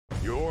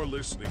You're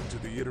listening to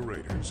the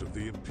iterators of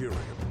the Imperium.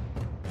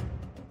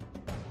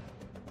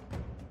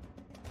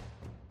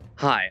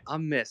 Hi,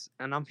 I'm Miss,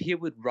 and I'm here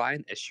with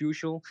Ryan as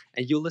usual,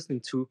 and you're listening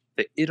to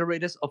the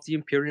Iterators of the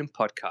Imperium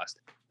podcast,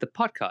 the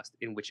podcast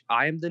in which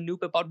I am the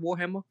noob about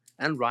Warhammer,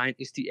 and Ryan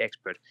is the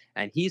expert,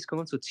 and he's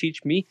going to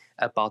teach me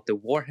about the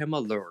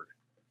Warhammer lore.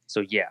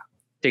 So yeah,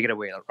 take it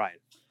away, Ryan.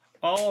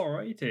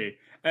 Alrighty.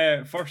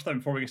 First time,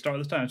 before we get started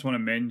this time, I just want to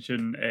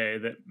mention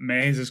that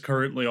Mez is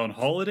currently on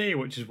holiday,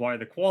 which is why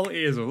the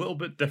quality is a little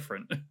bit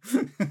different.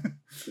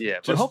 Yeah,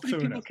 but Just hopefully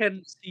throwing people it.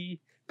 can see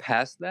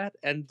past that,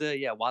 and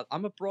while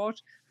I'm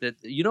abroad, that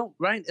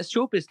Ryan, it's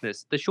show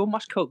business. The show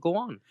must go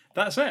on.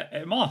 That's it.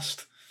 It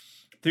must.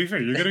 To be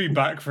fair, you're going to be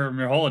back from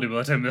your holiday by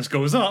the time this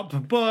goes up,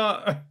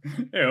 but,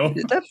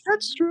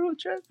 That's true.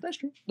 That's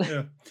true.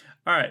 Yeah.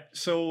 Alright,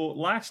 so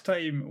last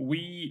time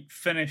we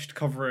finished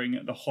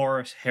covering the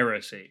Horus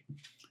Heresy,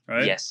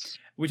 right? Yes.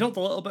 We talked a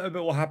little bit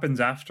about what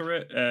happens after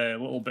it,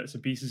 little bits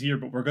and pieces here,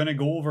 but we're going to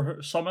go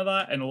over some of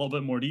that in a little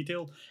bit more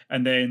detail,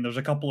 and then there's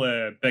a couple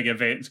of big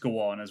events go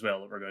on as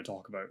well that we're going to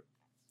talk about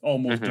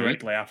almost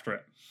directly after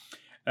it.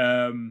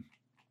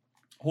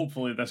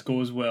 Hopefully this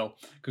goes well,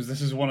 because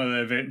this is one of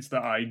the events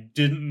that I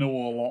didn't know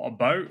a lot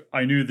about.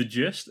 I knew the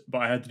gist, but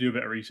I had to do a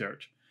bit of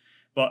research.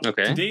 But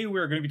today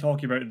we're going to be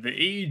talking about the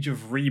Age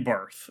of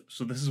Rebirth.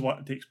 So this is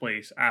what takes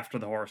place after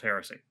the Horus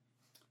Heresy.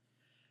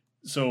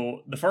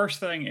 So the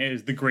first thing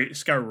is the Great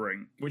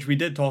Scouring, which we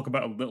did talk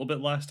about a little bit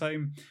last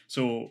time.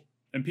 So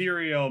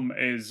Imperium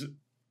is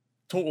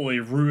totally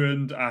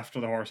ruined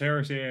after the Horus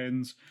Heresy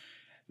ends.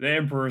 The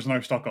Emperor is now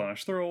stuck on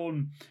his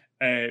throne.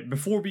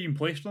 Before being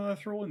placed on the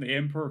throne, the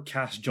Emperor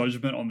cast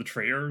judgment on the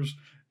traitors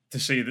to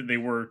say that they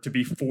were to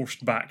be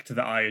forced back to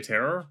the Eye of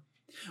Terror.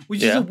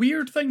 Which is a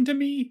weird thing to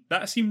me.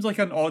 That seems like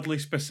an oddly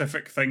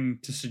specific thing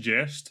to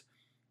suggest.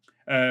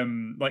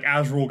 Like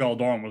Azrael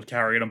Galdorn was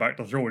carrying him back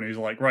to the throne, and he's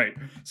like, right,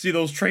 see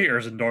those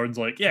traitors? And Dorn's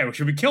like, yeah,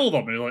 should we kill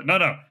them? And he's like,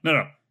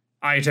 no,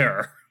 Eye of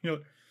Terror. You're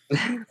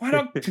like, why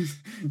not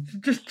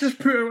just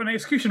put out an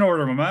execution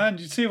order, my man?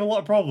 You'd save a lot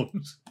of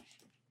problems.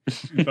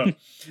 But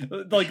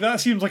like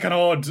that seems like an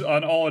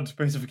odd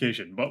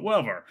specification, but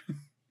whatever.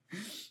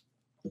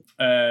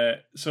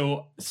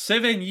 So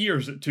 7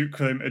 years it took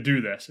them to do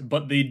this,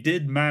 but they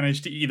did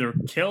manage to either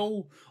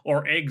kill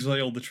or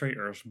exile the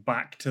traitors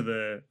back to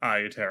the Eye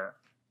of Terror.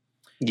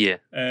 Yeah.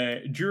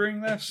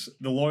 During this,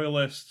 the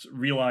Loyalists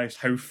realised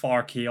how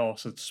far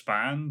chaos had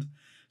spanned,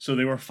 so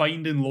they were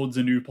finding loads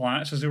of new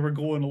planets as they were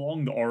going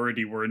along that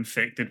already were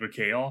infected with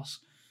chaos.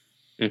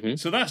 Mm-hmm.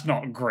 So that's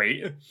not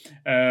great.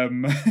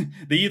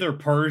 They either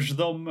purged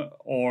them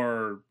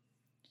or...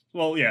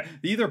 Well, yeah,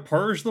 they either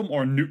purge them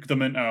or nuke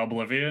them into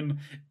oblivion,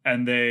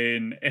 and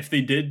then if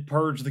they did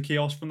purge the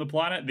chaos from the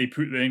planet, they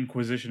put the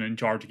Inquisition in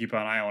charge to keep an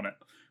eye on it.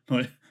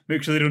 Like,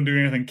 make sure they don't do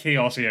anything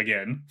chaosy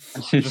again.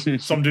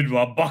 Just some dude with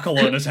a buckle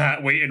on his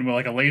hat waiting with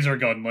like a laser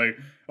gun, like,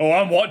 oh,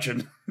 I'm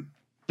watching.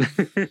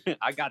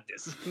 I got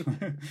this.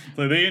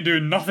 So they ain't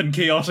doing nothing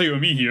chaosy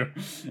with me here.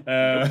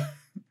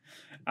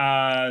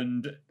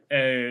 And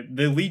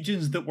the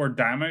legions that were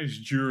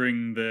damaged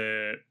during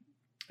the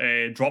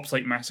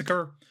Dropsite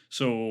Massacre,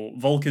 so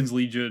Vulcan's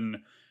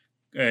Legion,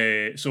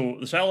 so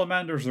the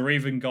Salamanders, the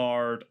Raven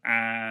Guard,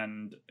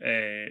 and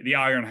the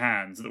Iron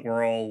Hands that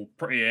were all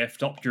pretty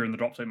effed up during the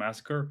Dropsite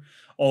Massacre,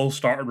 all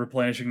started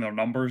replenishing their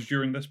numbers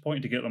during this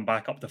point to get them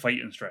back up to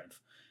fighting strength.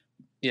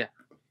 Yeah.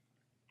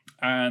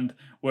 And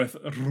with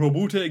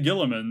Roboute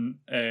Guilliman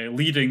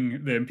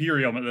leading the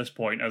Imperium at this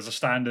point as a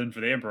stand-in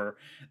for the Emperor,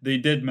 they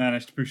did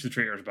manage to push the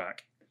traitors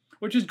back,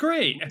 which is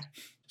great.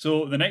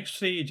 So the next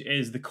stage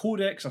is the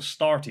Codex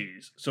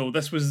Astartes. So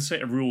this was the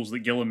set of rules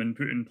that Guilliman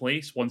put in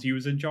place once he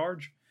was in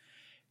charge.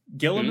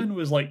 Guilliman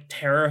was like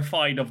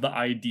terrified of the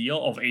idea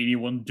of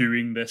anyone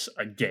doing this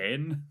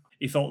again.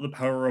 He thought the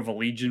power of a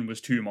legion was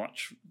too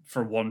much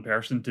for one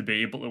person to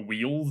be able to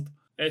wield.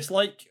 It's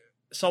like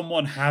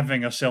someone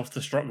having a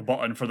self-destruct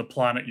button for the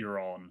planet you're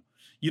on.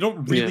 You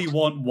don't really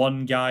want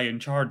one guy in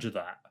charge of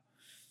that.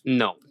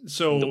 No.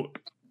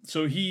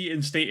 So he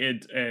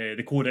instated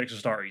the Codex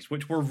Astartes,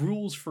 which were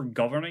rules for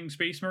governing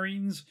Space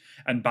Marines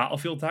and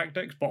battlefield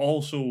tactics, but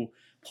also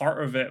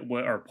part of it,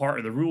 or part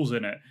of the rules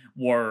in it,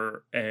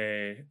 were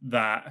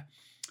that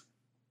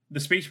the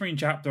Space Marine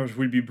chapters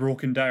would be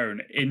broken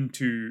down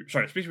into...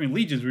 Space Marine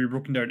legions would be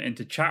broken down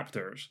into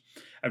chapters,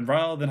 and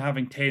rather than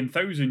having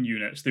 10,000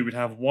 units, they would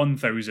have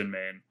 1,000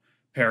 men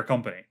per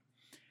company.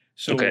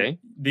 So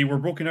they were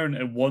broken down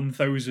into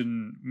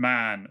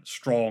 1,000-man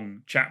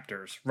strong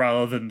chapters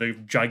rather than the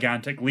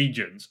gigantic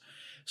legions.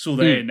 So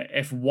then,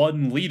 if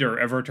one leader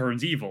ever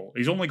turns evil,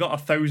 he's only got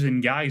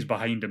 1,000 guys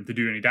behind him to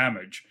do any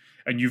damage,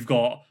 and you've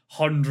got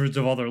hundreds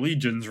of other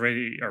legions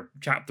ready, or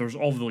chapters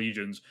of the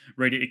legions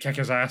ready to kick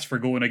his ass for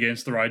going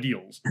against their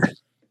ideals.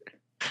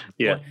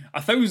 Yeah,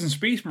 1,000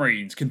 Space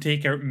Marines can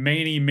take out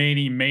many,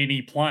 many,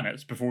 many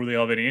planets before they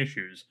have any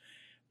issues.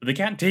 But they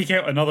can't take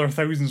out another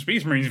 1,000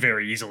 Space Marines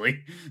very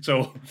easily.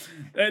 So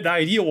the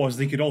idea was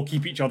they could all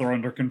keep each other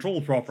under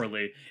control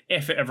properly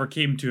if it ever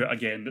came to it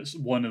again that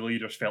one of the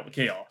leaders felt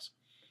chaos.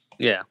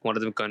 Yeah, one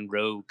of them gone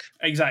rogue.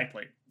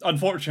 Exactly.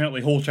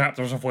 Unfortunately, whole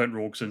chapters have went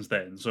rogue since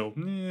then, so...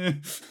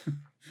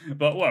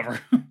 but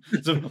whatever.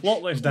 It's a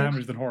lot less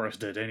damage than Horus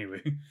did,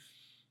 anyway.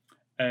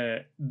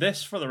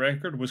 This, for the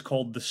record, was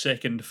called the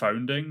Second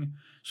Founding.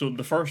 So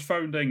the first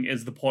founding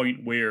is the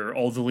point where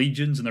all the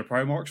legions and their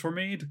Primarchs were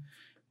made.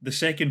 The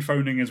second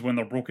founding is when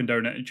they're broken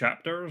down into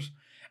chapters.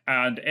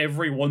 And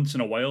every once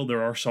in a while,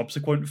 there are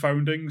subsequent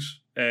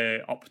foundings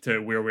up to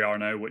where we are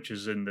now, which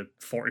is in the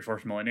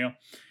 41st millennia,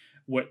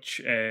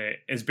 which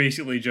is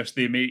basically just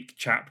they make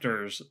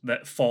chapters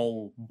that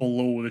fall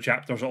below the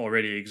chapters that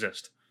already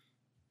exist.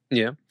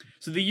 Yeah.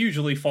 So they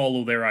usually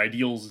follow their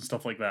ideals and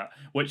stuff like that,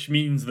 which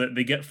means that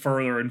they get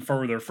further and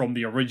further from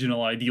the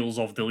original ideals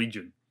of the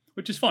Legion,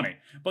 which is funny.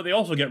 But they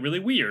also get really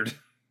weird.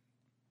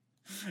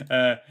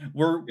 I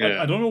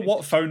don't know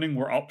what founding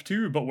we're up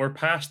to, but we're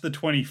past the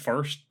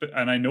 21st,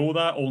 and I know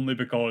that only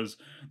because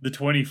the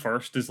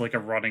 21st is like a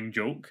running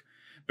joke,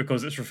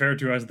 because it's referred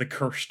to as the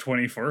Cursed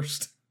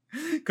 21st.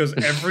 Because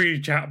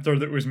every chapter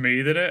that was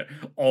made in it,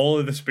 all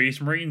of the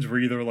Space Marines were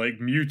either like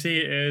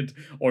mutated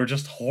or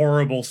just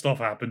horrible stuff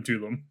happened to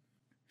them.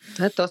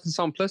 That doesn't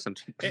sound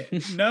pleasant.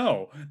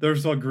 No,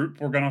 there's a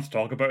group we're going to have to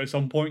talk about at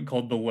some point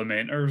called the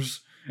Lamenters.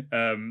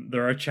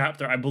 They're a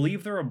chapter, I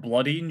believe they're a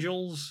Blood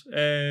Angels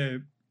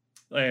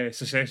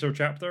successor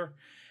chapter,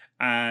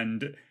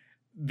 and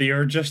they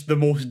are just the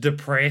most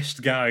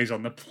depressed guys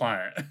on the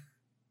planet.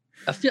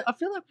 I feel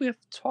like we have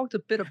talked a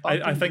bit about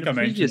them. I think I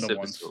mentioned them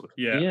once.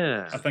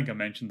 Yeah, I think I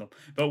mentioned them.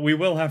 But we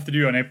will have to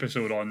do an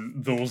episode on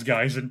those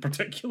guys in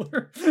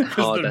particular.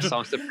 Oh, that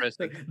sounds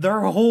depressing. Their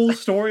whole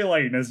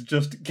storyline is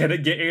just, can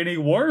it get any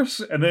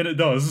worse? And then it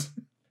does.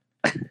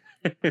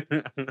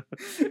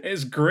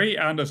 It's great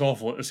and it's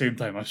awful at the same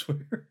time, I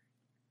swear.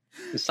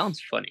 It sounds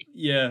funny.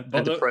 Yeah,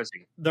 but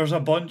depressing. There's a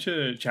bunch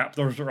of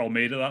chapters that are all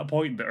made at that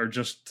point that are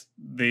just,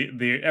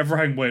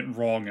 everything went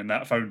wrong in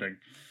that founding.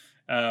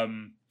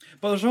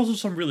 But there's also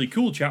some really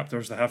cool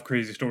chapters that have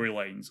crazy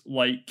storylines,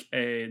 like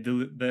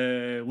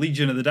the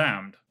Legion of the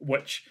Damned,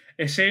 which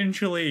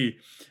essentially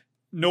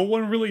no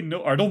one really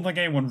I don't think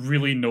anyone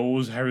really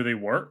knows how they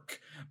work,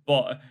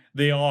 but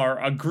they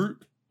are a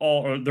group,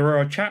 or they're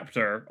a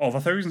chapter of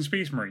 1,000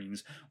 Space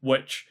Marines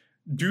which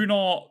do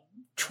not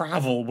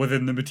travel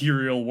within the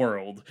material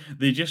world.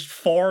 They just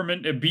form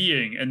into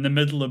being in the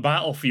middle of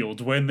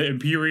battlefields when the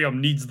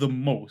Imperium needs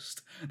them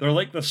most. They're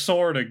like the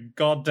sword of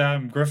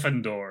goddamn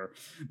Gryffindor.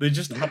 They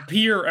just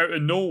appear out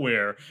of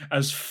nowhere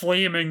as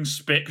flaming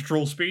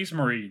spectral Space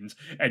Marines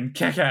and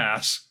kick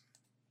ass.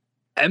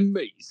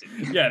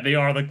 Amazing. Yeah, they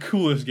are the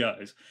coolest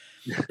guys.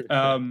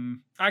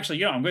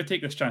 Actually, I'm going to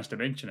take this chance to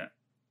mention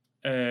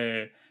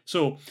it.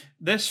 So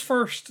this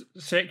first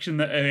section,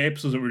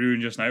 episodes that we're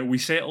doing just now, we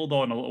settled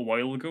on a little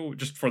while ago,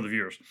 just for the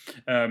viewers,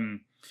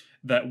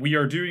 that we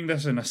are doing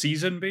this in a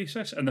season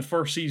basis, and the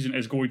first season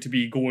is going to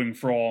be going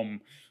from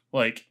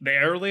like the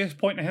earliest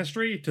point in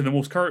history to the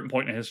most current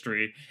point in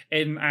history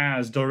in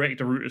as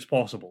direct a route as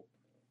possible.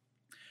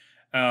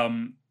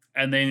 And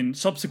then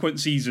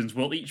subsequent seasons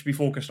will each be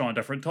focused on a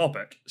different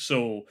topic.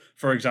 So,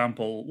 for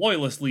example,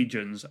 Loyalist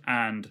Legions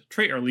and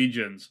Traitor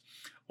Legions,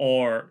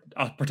 or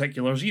a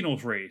particular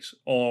Xenos race,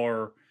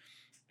 or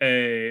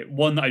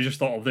one that I just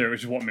thought of there,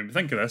 which is what made me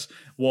think of this,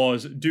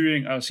 was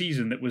doing a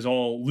season that was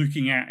all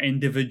looking at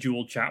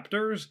individual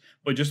chapters,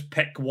 but just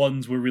pick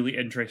ones with really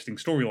interesting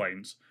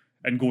storylines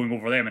and going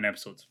over them in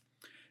episodes.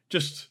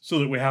 Just so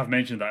that we have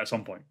mentioned that at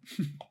some point.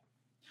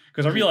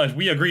 Because I realised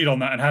we agreed on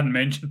that and hadn't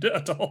mentioned it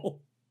at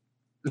all.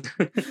 So,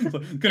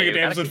 gonna get to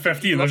episode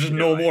 15, there's just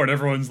no more, and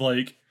everyone's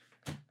like,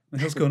 what the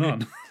hell's going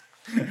on?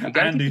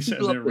 Andy's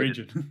sitting there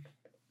raging.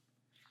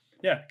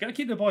 Yeah, gotta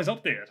keep the boys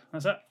updated.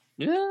 That's it.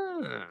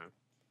 Yeah.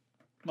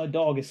 My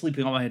dog is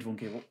sleeping on my headphone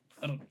cable.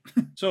 I don't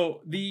know.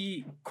 So,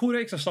 the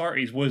Codex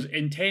Astartes was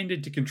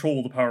intended to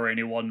control the power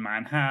any one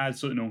man had,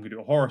 so that no one could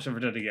do a Horus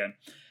ever did again.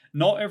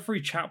 Not every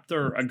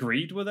chapter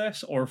agreed with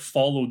this, or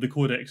followed the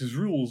Codex's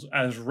rules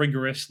as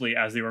rigorously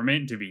as they were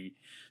meant to be.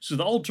 So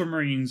the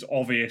Ultramarines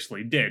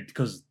obviously did,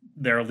 because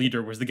their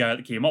leader was the guy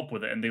that came up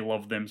with it, and they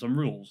loved them some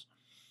rules.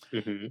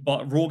 Mm-hmm.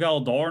 But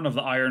Rogal Dorn of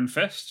the Iron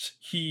Fists,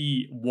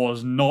 he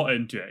was not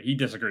into it. He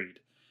disagreed.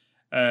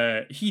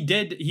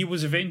 He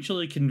was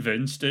eventually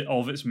convinced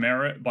of its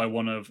merit by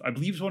one of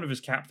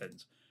his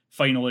captains.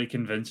 Finally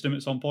convinced him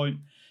at some point.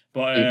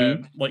 But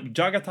like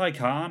Jagatai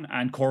Khan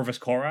and Corvus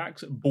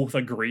Corax both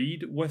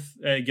agreed with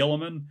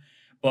Gilliman,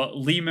 but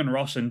Lehman,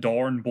 Russ, and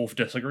Dorn both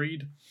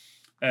disagreed.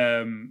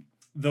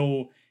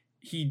 Though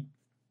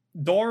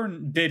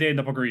Dorn did end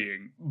up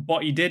agreeing,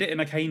 but he did it in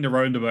a kind of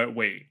roundabout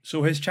way.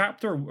 So his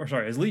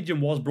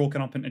legion was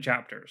broken up into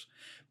chapters,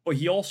 but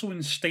he also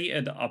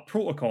instated a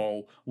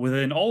protocol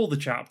within all the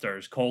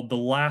chapters called the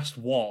Last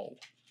Wall,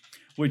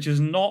 which is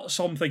not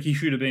something he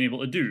should have been able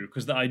to do,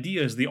 because the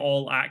idea is they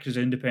all act as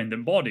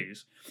independent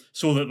bodies,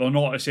 so that they're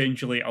not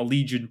essentially a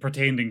legion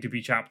pretending to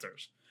be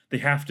chapters. They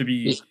have to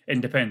be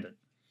independent.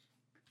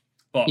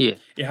 But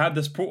he had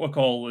this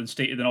protocol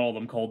instated in all of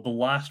them called the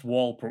Last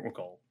Wall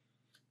Protocol.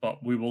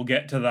 But we will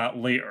get to that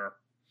later.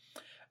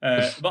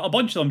 But a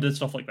bunch of them did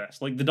stuff like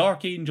this. Like the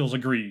Dark Angels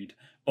agreed,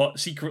 but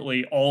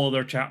secretly all of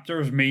their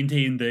chapters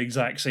maintained the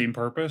exact same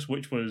purpose,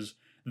 which was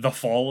the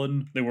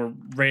Fallen. They were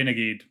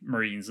renegade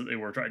Marines that they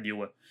were trying to deal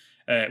with.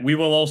 We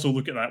will also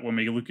look at that when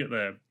we look at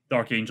the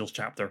Dark Angels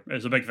chapter.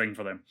 It's a big thing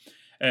for them.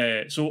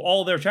 So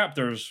all their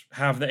chapters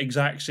have the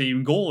exact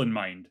same goal in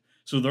mind.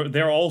 So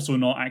they're also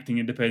not acting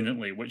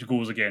independently, which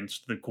goes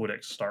against the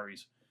Codex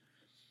Astartes.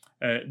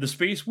 The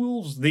Space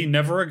Wolves, they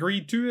never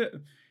agreed to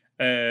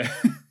it.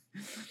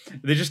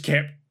 They just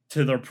kept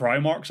to their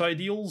Primarch's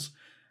ideals.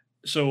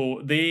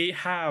 So they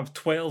have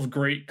 12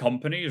 great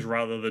companies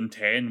rather than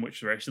 10,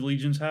 which the rest of the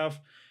legions have.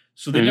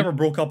 So they never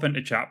broke up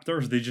into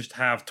chapters. They just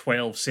have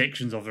 12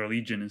 sections of their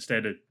legion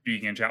instead of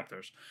being in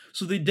chapters.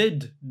 So they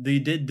did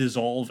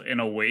dissolve in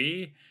a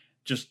way,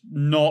 just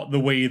not the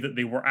way that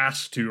they were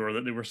asked to or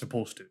that they were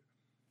supposed to.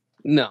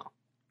 No.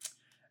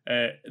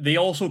 They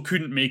also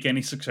couldn't make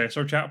any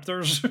successor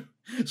chapters.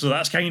 So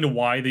that's kind of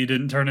why they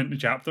didn't turn into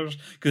chapters.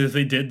 Because if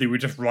they did, they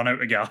would just run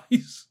out of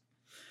guys.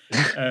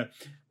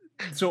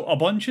 So a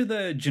bunch of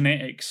the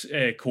genetics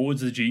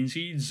codes, the gene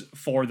seeds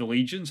for the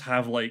legions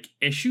have like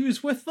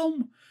issues with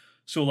them.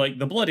 So like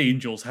the Blood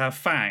Angels have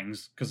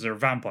fangs because they're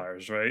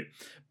vampires, right?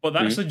 But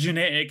that's a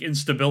genetic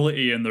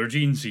instability in their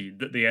gene seed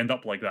that they end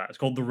up like that. It's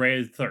called the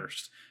Red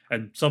Thirst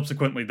and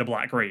subsequently the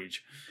Black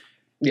Rage.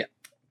 Yeah.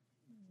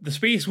 The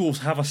Space Wolves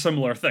have a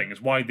similar thing.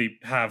 It's why they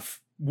have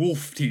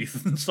wolf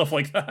teeth and stuff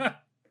like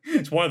that.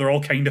 It's why they're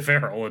all kind of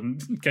feral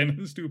and kind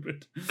of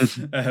stupid.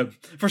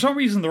 For some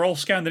reason, they're all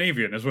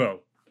Scandinavian as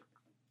well,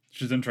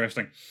 which is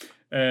interesting.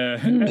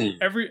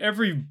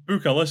 Every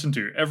book I listen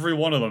to, every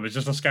one of them is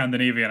just a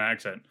Scandinavian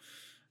accent.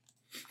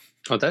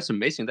 Oh, that's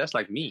amazing. That's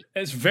like me.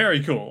 It's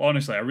very cool.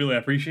 Honestly, I really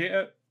appreciate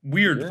it.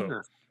 Weird,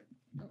 though.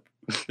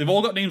 They've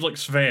all got names like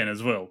Sven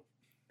as well.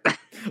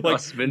 Like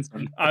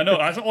Svensson. I know.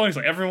 That's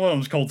honestly every one of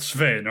them's called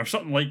Sven or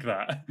something like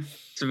that.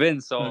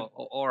 Svens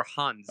or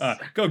Hans.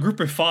 Got a group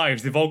of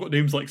 5s. They've all got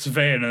names like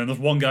Sven, and then there's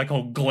one guy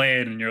called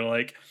Glenn, and you're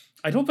like,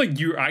 I don't think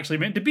you're actually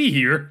meant to be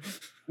here.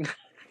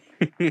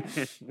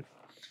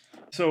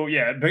 So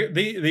yeah,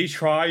 they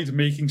tried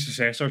making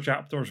successor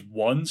chapters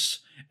once,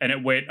 and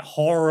it went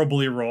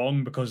horribly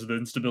wrong because of the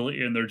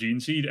instability in their gene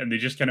seed, and they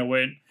just kind of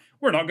went,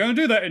 we're not going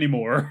to do that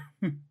anymore.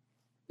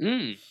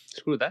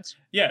 Screw that.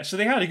 Yeah, so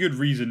they had a good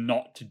reason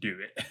not to do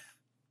it.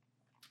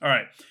 All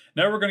right,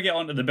 now we're going to get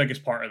on to the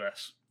biggest part of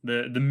this,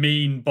 the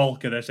main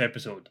bulk of this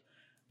episode,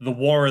 the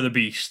War of the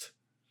Beast.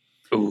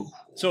 Ooh.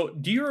 So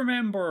do you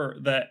remember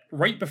that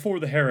right before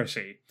the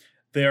Heresy,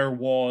 there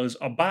was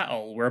a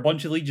battle where a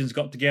bunch of legions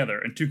got together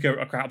and took out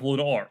a crap load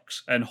of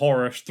orcs, and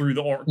Horus threw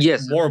the orc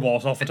war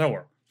boss off a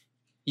tower?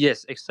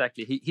 Yes,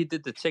 exactly. He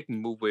did the Tekken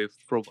move with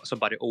throw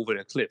somebody over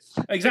the cliff.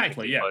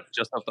 Exactly, yeah. But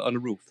just on the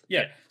roof.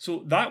 Yeah,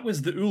 so that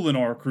was the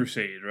Ulanor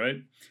Crusade,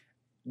 right?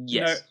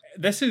 Yes. Now,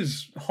 this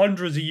is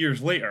hundreds of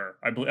years later,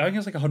 I believe. I think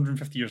it's like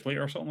 150 years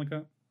later or something like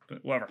that.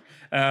 But whatever.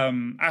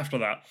 After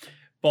that.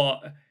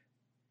 But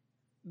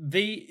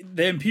the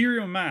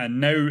Imperial Man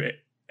now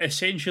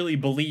essentially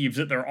believes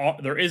that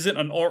there isn't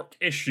an orc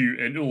issue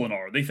in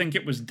Ulanor. They think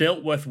it was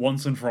dealt with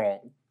once and for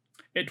all.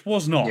 It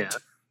was not. Yeah.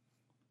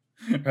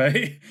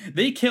 Right?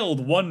 They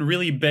killed one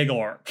really big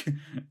orc.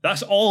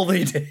 That's all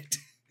they did.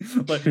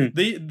 Like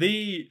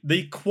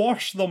they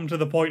quashed them to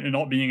the point of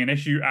not being an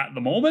issue at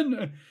the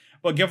moment,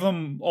 but give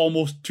them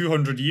almost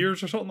 200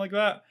 years or something like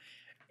that.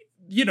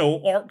 You know,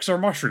 orcs are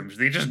mushrooms.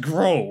 They just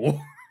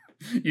grow.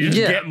 You just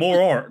get more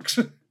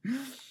orcs.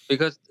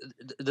 Because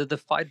the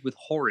fight with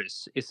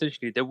Horus,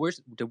 essentially, they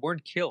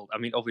weren't killed. I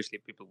mean, obviously,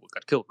 people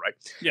got killed, right?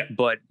 Yeah.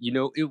 But, you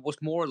know, it was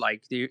more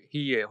like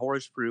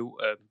Horus threw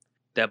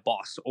their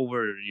boss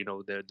over, you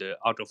know, the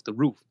out of the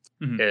roof.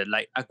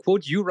 Like, I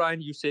quote you,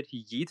 Ryan, you said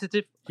he yeeted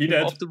it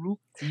off the roof.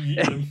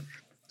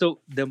 So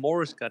the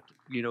Morris got,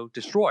 you know,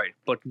 destroyed,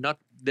 but not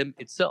them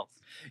itself.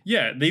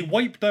 Yeah, they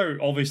wiped out,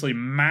 obviously,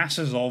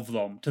 masses of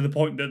them to the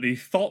point that they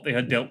thought they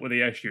had dealt with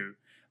the issue.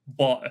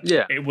 But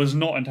it was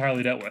not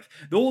entirely dealt with.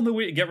 The only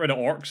way to get rid of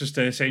orcs is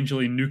to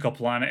essentially nuke a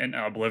planet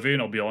into oblivion,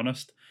 I'll be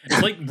honest.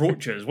 It's like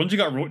roaches. Once you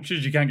got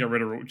roaches, you can't get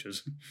rid of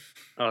roaches.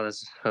 Oh,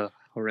 that's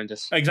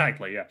horrendous.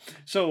 Exactly, yeah.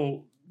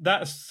 So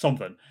that's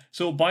something.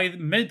 So by the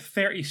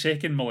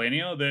mid-32nd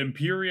millennia, the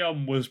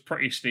Imperium was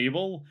pretty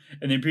stable,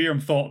 and the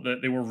Imperium thought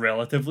that they were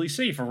relatively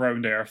safe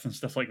around Earth and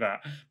stuff like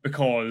that,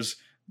 because,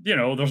 you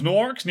know, there's no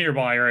orcs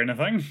nearby or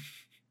anything.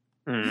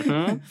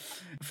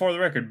 For the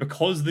record,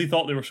 because they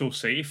thought they were so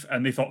safe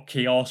and they thought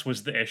chaos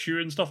was the issue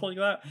and stuff like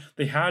that,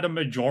 they had a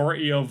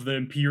majority of the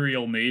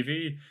Imperial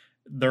Navy.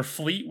 Their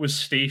fleet was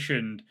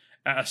stationed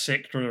at a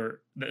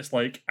sector that's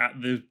like at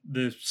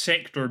the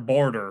sector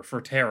border for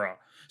Terra.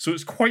 So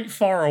it's quite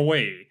far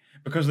away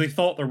because they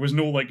thought there was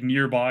no like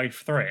nearby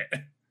threat.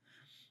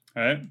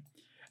 Right?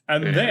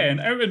 And then,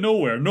 out of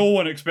nowhere, no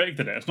one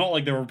expected it. It's not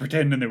like they were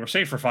pretending they were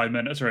safe for 5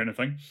 minutes or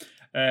anything.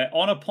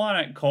 On a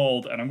planet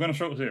called, and I'm going to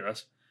struggle to say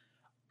this,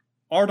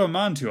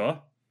 Ardomantua,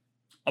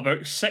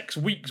 about 6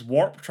 weeks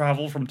warp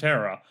travel from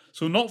Terra,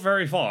 so not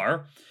very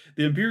far,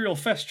 the Imperial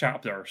Fist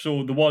chapter,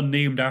 so the one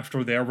named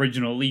after the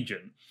original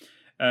Legion,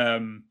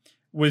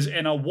 was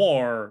in a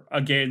war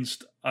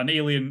against an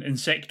alien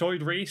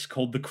insectoid race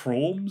called the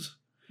Chromes,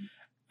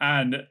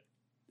 and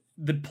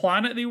the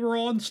planet they were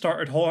on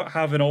started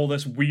having all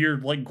this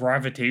weird, like,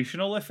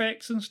 gravitational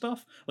effects and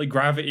stuff. Like,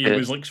 gravity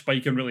was, like,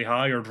 spiking really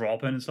high or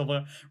dropping and stuff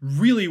like that.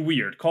 Really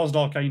weird. Caused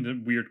all kind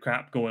of weird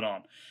crap going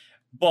on.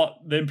 But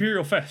the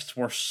Imperial Fists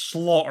were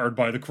slaughtered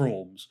by the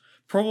Chromes.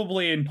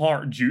 Probably in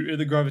part due to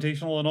the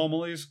gravitational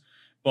anomalies.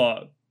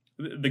 But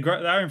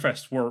the Iron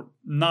Fists were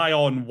nigh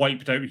on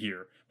wiped out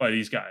here by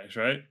these guys,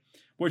 right?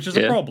 Which is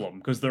a problem,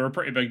 because they're a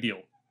pretty big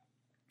deal.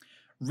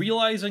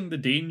 Realizing the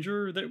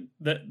danger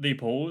that they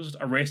posed,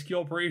 a rescue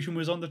operation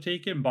was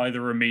undertaken by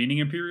the remaining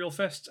Imperial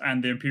Fists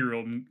and the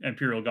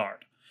Imperial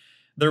Guard.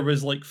 There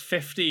was like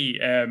 50,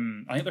 I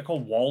think they're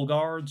called wall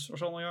guards or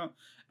something like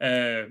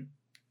that.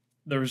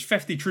 There was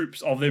 50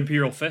 troops of the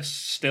Imperial Fists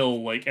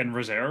still like in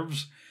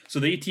reserves. So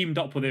they teamed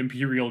up with the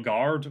Imperial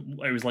Guard.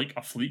 It was like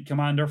a fleet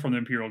commander from the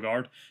Imperial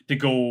Guard to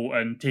go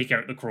and take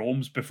out the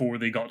Chromes before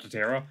they got to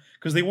Terra.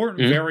 Because they weren't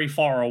very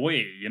far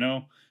away, you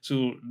know?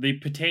 So they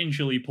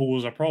potentially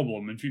pose a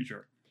problem in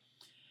future.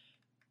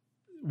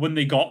 When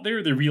they got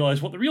there, they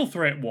realized what the real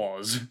threat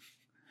was.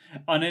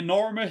 An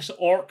enormous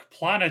orc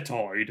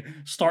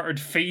planetoid started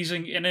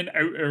phasing in and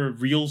out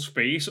of real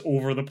space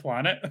over the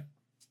planet.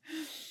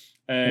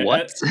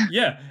 What?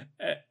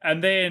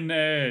 And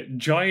then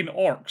giant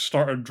orcs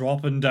started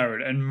dropping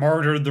down and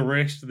murdered the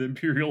rest of the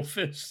Imperial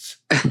Fists.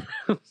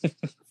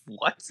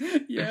 What?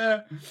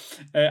 Yeah.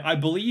 I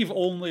believe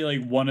only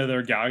like one of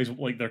their guys,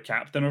 like their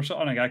captain or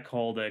something, a guy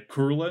called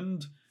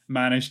Kurland,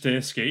 managed to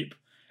escape.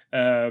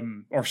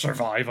 Or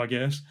survive, I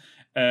guess.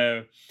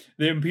 The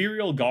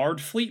Imperial Guard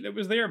fleet that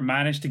was there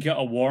managed to get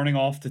a warning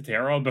off to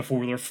Terra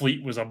before their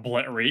fleet was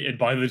obliterated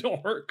by the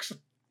orcs.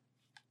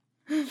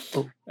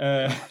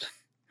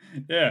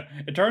 Yeah,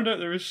 it turned out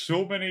there was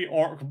so many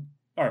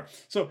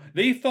so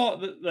they thought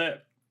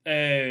that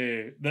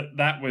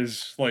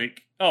was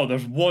like, oh,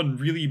 there's one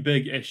really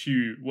big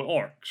issue with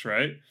orcs,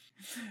 right?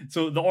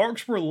 So the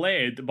orcs were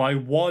led by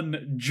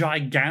one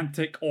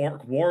gigantic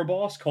orc war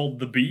boss called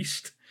the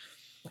Beast.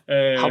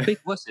 How big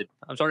was it?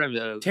 I'm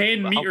sorry.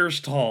 10 meters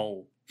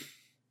tall.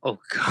 Oh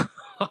god,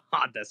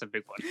 that's a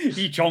big one.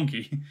 He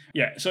chunky.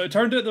 Yeah, so it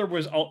turned out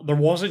there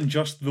wasn't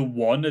just the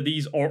one of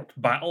these orc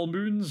battle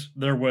moons.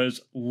 There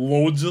was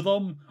loads of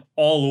them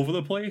all over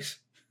the place.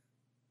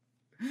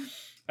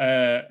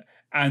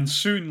 And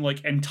soon,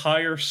 like,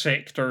 entire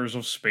sectors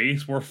of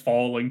space were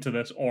falling to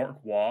this orc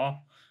Wa.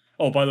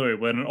 Oh, by the way,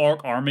 when an orc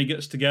army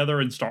gets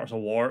together and starts a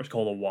war, it's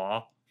called a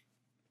Wa.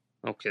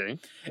 Okay.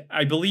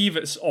 I believe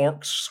it's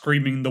orcs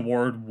screaming the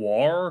word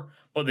war,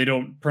 but they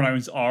don't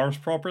pronounce R's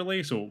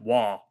properly, so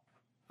Wa.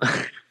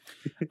 Good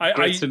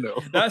to know.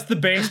 That's the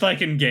best I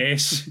can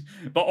guess.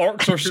 But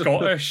orcs are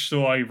Scottish,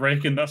 so I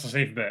reckon that's a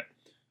safe bet.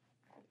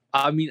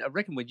 I mean, I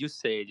reckon when you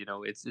say it,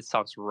 it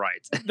sounds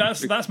right.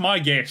 That's my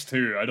guess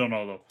too. I don't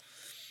know though.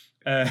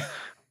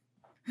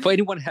 For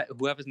anyone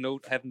who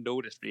haven't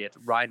noticed yet,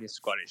 Ryan is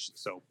Scottish,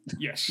 so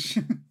yes.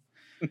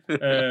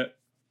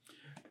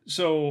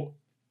 So,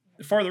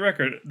 for the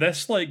record,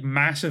 this like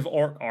massive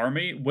orc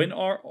army, when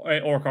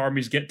orc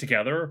armies get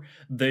together,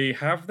 they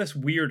have this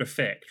weird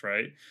effect,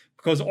 right?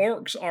 Because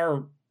orcs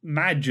are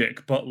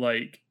magic, but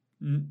like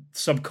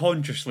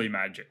subconsciously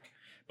magic.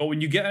 But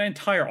when you get an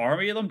entire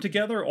army of them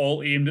together,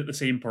 all aimed at the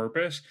same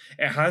purpose,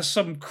 it has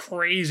some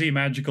crazy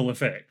magical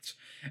effects.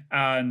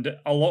 And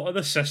a lot of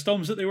the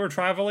systems that they were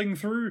traveling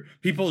through,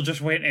 people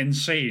just went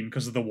insane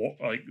because of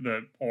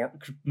the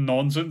orc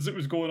nonsense that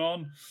was going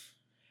on.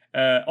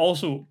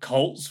 Also,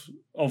 cults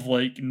of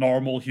like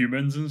normal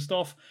humans and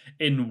stuff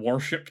in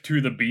worship to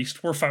the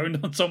beast were found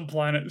on some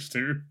planets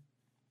too.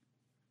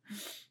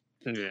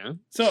 Yeah.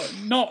 So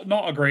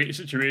not a great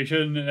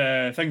situation.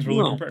 Things were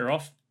looking pretty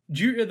rough.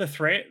 Due to the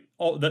threat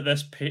that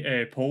this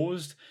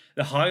posed,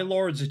 the High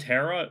Lords of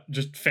Terra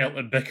just felt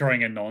that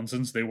bickering and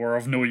nonsense, they were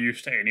of no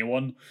use to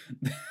anyone.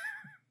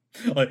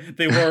 Like,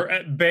 they were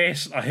at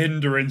best a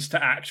hindrance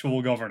to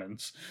actual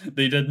governance.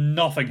 They did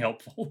nothing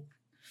helpful.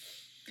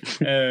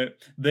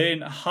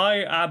 Then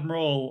High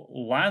Admiral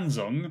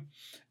Lanzung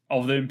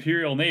of the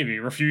Imperial Navy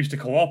refused to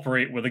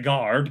cooperate with the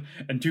Guard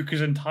and took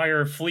his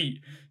entire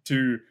fleet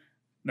to,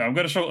 now I'm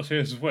going to struggle to say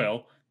this as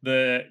well,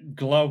 the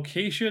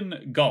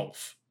Glaucatian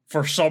Gulf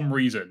for some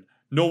reason.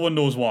 No one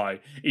knows why.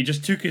 He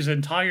just took his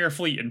entire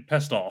fleet and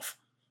pissed off.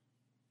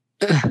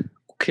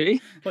 Okay.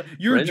 Like,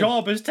 your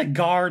job is to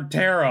guard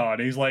Terra.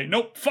 And he's like,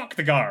 nope, fuck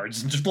the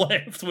guards. And just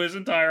left with his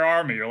entire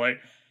army. You're like,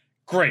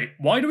 great.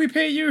 Why do we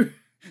pay you?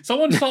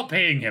 Someone stop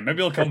paying him. Maybe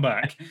he'll come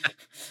back.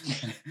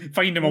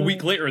 Find him a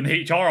week later in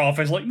the HR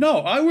office like, no,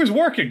 I was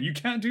working. You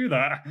can't do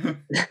that.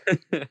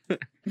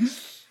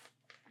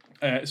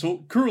 So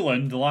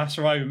Kurland, the last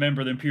surviving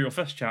member of the Imperial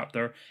Fist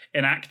chapter,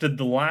 enacted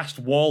the Last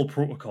Wall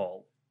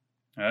Protocol.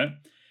 Right?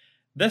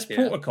 This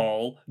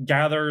protocol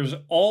gathers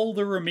all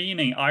the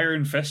remaining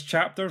Iron Fist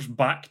chapters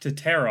back to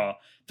Terra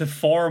to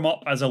form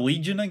up as a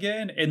legion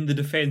again in the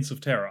defense of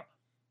Terra.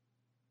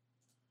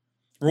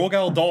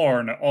 Rogal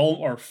Dorn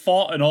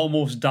fought and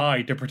almost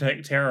died to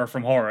protect Terra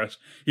from Horus.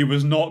 He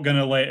was not going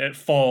to let it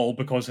fall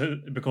because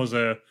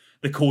the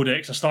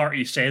Codex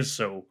Astartes says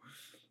so.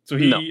 So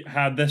he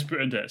had this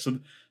put into it.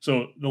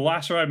 So the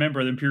last remember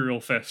of the Imperial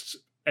Fists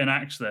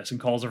enacts this and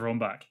calls everyone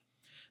back.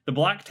 The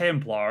Black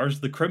Templars,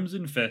 the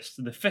Crimson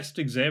Fist, the Fist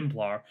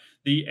Exemplar,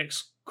 the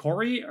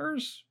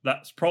Excoriators,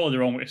 that's probably the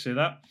wrong way to say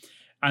that,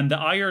 and the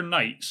Iron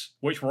Knights,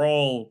 which were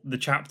all the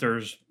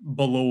chapters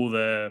below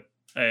the...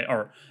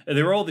 or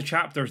they were all the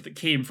chapters that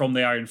came from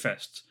the Iron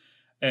Fists,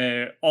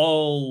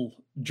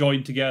 all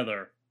joined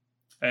together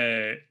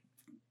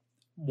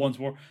once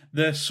more.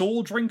 The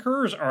Soul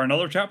Drinkers are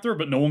another chapter,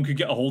 but no one could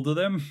get a hold of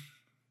them.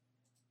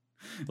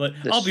 Like,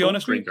 I'll be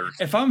honest with you,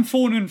 if I'm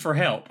phoning for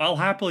help, I'll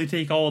happily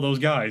take all of those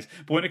guys.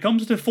 But when it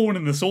comes to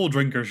phoning the Soul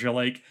Drinkers, you're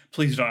like,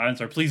 please don't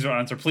answer, please don't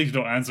answer, please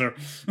don't answer.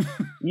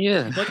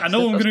 Yeah. Like, I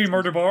know I'm going to be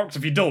murdered by orcs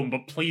if you don't,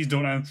 but please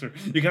don't answer.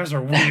 You guys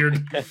are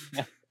weird.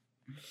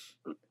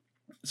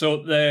 So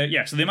they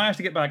managed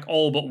to get back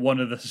all but one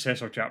of the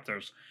successor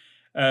chapters.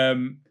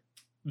 The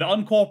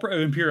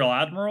uncooperative Imperial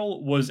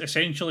Admiral was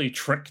essentially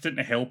tricked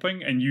into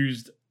helping and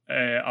used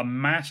a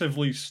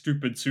massively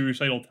stupid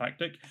suicidal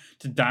tactic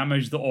to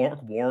damage the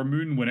Orc War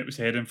Moon when it was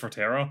heading for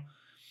Terra.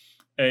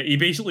 He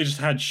basically just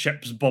had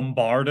ships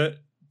bombard it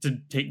to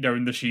take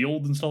down the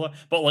shield and stuff like that,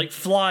 but like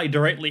fly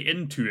directly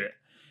into it.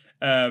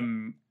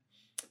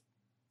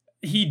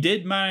 He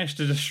did manage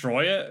to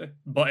destroy it,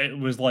 but it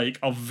was like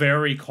a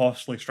very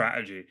costly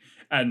strategy.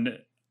 And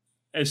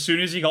as soon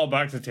as he got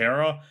back to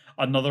Terra,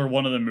 another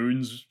one of the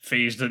moons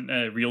phased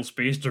into real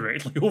space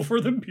directly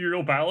over the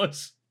Imperial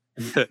Palace.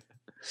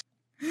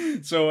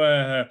 So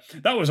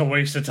that was a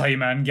waste of time,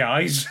 man,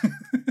 guys.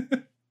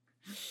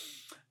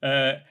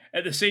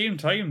 At the same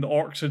time, the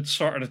orcs had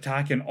started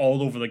attacking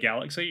all over the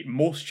galaxy.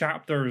 Most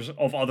chapters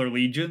of other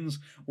legions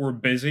were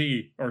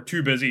busy, or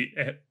too busy,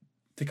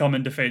 to come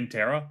and defend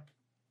Terra.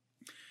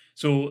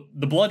 So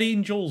the Blood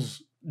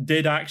Angels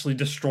did actually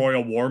destroy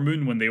a war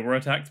moon when they were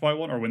attacked by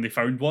one, or when they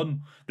found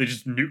one. They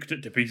just nuked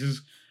it to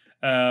pieces.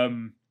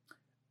 Then,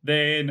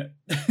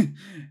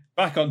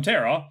 back on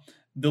Terra,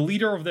 the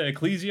leader of the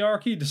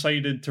Ecclesiarchy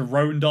decided to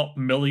round up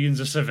millions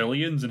of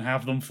civilians and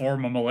have them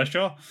form a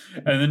militia,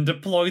 and then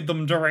deployed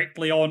them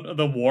directly onto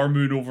the war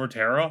moon over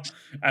Terra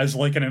as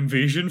like an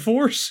invasion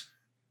force.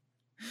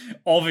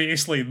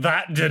 Obviously,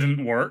 that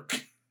didn't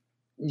work.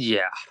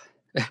 Yeah.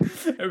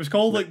 It was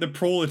called like the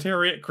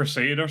Proletariat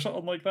Crusade or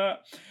something like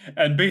that,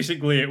 and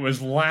basically it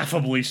was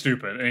laughably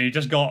stupid, and he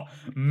just got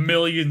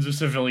millions of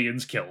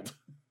civilians killed.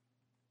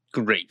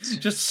 Great.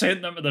 Just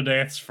sent them to their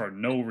deaths for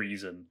no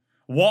reason.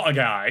 What a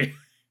guy.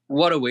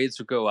 What a way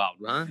to go out,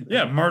 huh?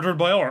 Yeah, murdered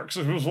by orcs.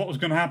 It was what was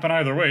going to happen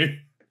either way.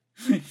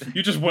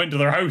 You just went to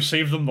their house,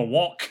 saved them the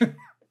walk.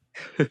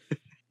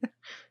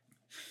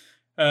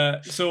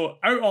 So,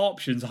 out of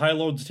options, High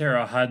Lords of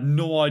Terra had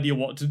no idea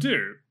what to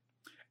do.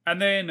 And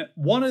then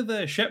one of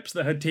the ships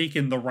that had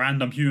taken the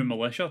random human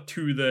militia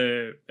to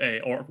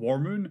the Orc War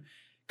Moon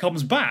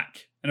comes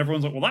back. And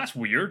everyone's like, well, that's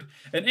weird.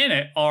 And in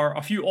it are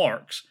a few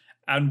orcs.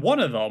 And one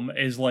of them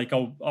is like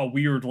a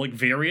weird like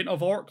variant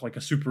of orc, like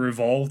a super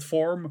evolved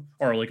form,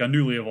 or like a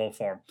newly evolved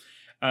form.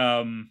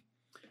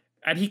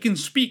 And he can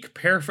speak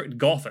perfect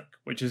Gothic,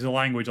 which is a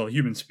language all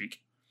humans speak.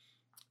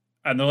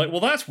 And they're like, well,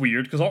 that's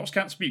weird, because orcs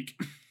can't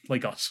speak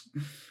like us.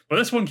 But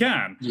this one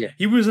can. Yeah.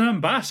 He was an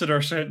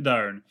ambassador sent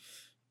down.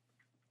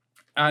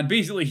 And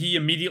basically he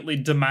immediately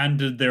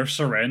demanded their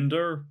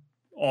surrender,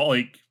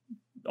 like,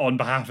 on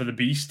behalf of the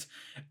beast.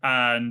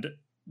 And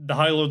the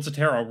High Lords of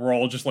Terra were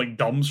all just like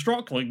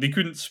dumbstruck, like they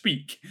couldn't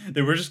speak.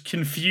 They were just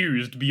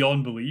confused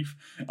beyond belief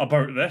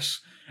about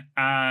this.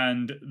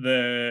 And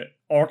the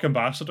Orc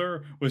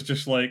Ambassador was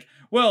just like,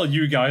 well,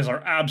 you guys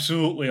are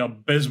absolutely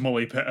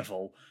abysmally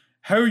pitiful.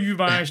 How you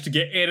managed to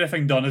get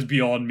anything done is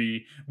beyond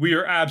me. We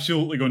are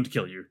absolutely going to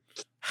kill you.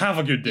 Have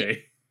a good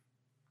day.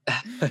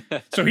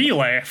 So he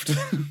left.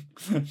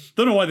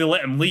 Don't know why they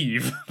let him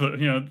leave, but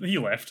you know, he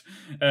left.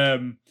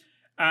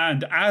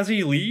 And as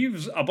he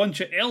leaves, a bunch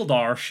of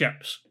Eldar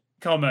ships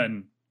come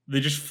in.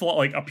 They just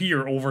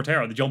appear over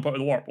Terra. They jump out of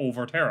the warp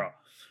over Terra.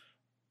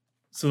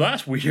 So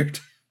that's weird.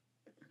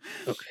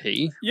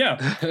 Okay.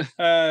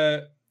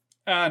 Yeah.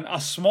 And a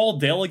small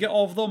delegate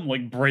of them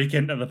break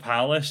into the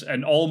palace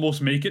and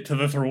almost make it to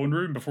the throne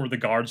room before the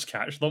guards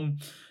catch them.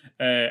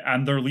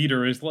 And their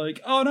leader is like,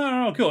 oh,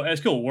 no, cool,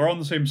 it's cool, we're on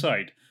the same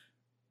side.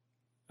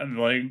 And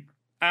they're like,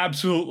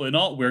 absolutely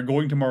not, we're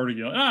going to murder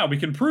you. We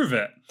can prove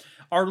it.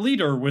 Our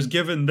leader was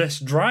given this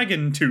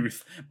dragon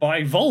tooth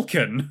by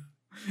Vulcan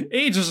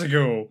ages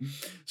ago.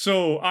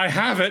 So I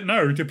have it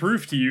now to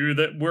prove to you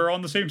that we're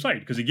on the same side,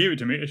 because he gave it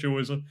to me to show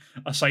as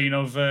a sign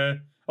of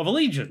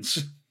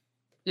allegiance.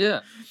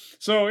 Yeah.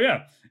 So,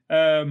 yeah.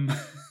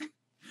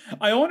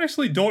 I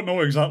honestly don't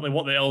know exactly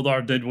what the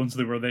Eldar did once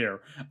they were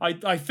there.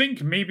 I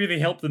think maybe they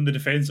helped in the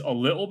defense a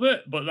little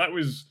bit, but that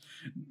was,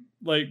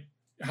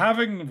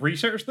 having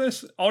researched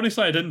this,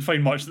 honestly, I didn't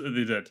find much that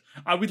they did.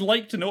 I would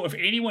like to know, if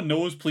anyone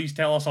knows, please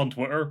tell us on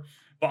Twitter,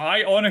 but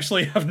I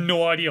honestly have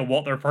no idea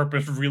what their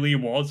purpose really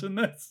was in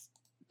this.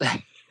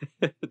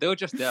 They were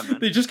just there, man.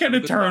 They just kind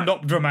of Goodbye. turned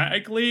up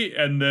dramatically,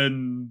 and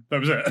then that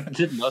was it.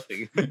 Did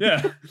nothing.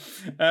 Yeah.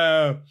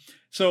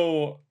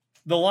 So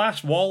the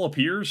last wall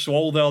appears, so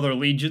all the other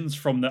legions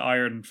from the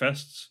Iron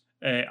Fists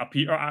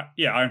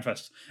Iron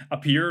Fists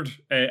appeared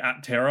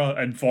at Terra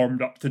and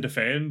formed up to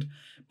defend.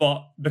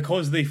 But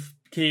because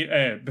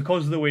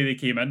because of the way they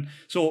came in,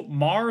 so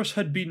Mars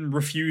had been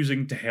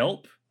refusing to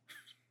help.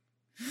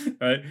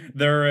 Right,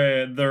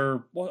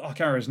 their what I can't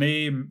remember his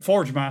name,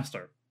 Forge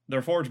Master.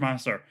 Their Forge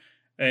Master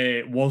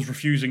was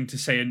refusing to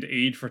send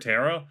aid for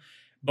Terra,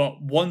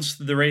 but once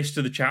the rest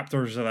of the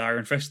chapters of the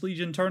Iron Fist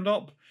Legion turned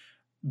up,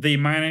 they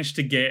managed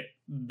to get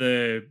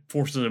the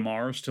forces of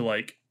Mars to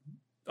like,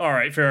 all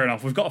right, fair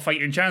enough, we've got a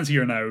fighting chance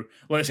here now,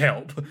 let's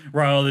help,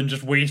 rather than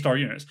just waste our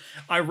units.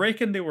 I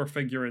reckon they were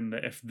figuring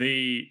that if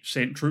they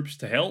sent troops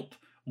to help,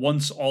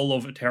 once all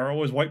of Terra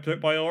was wiped out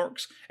by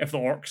orcs, if the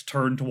orcs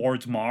turn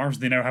towards Mars,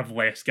 they now have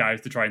less guys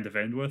to try and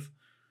defend with.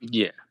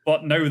 Yeah.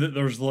 But now that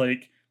there's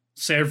like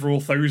several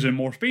thousand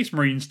more Space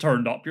Marines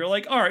turned up, you're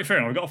like, all right, fair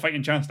enough, we've got a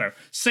fighting chance now.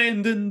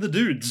 Send in the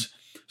dudes.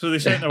 So they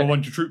sent out a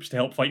bunch of troops to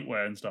help fight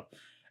with and stuff,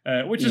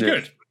 which is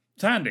good.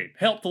 It's handy.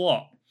 Helped a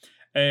lot.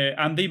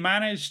 And they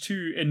managed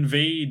to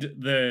invade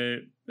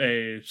the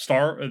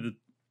the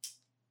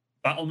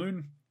Battle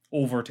Moon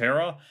over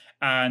Terra,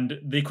 and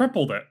they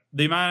crippled it.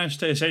 They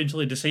managed to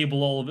essentially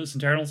disable all of its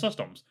internal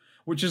systems,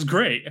 which is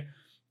great.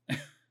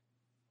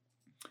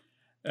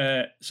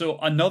 So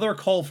another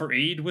call for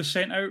aid was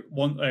sent out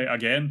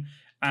again,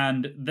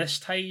 and this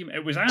time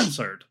it was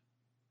answered.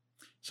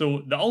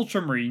 So the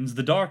Ultramarines,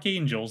 the Dark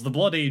Angels, the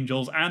Blood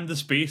Angels, and the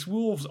Space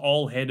Wolves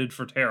all headed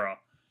for Terra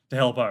to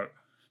help out,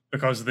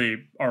 because they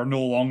are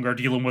no longer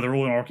dealing with their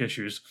own orc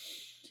issues.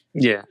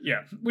 Yeah.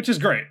 Yeah, which is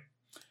great.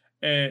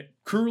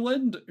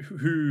 Kurland,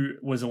 who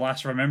was the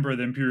last member of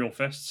the Imperial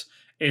Fists,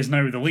 is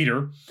now the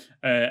leader,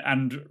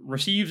 and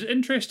receives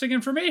interesting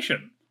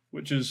information,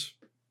 which is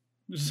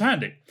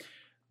handy.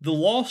 The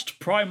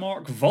lost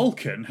Primarch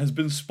Vulcan has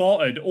been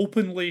spotted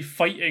openly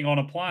fighting on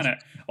a planet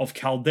of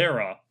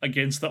Caldera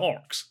against the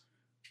orcs,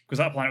 because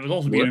that planet was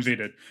also being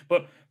invaded.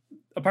 But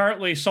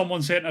apparently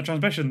someone sent a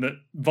transmission that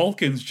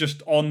Vulcan's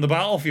just on the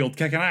battlefield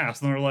kicking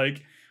ass, and they're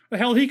like, where the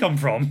hell did he come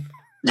from?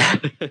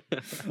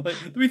 Like,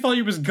 we thought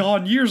he was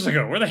gone years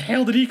ago. Where the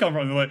hell did he come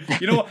from? They're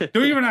like, you know what?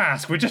 Don't even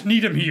ask. We just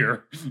need him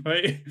here.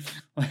 Right?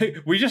 Like,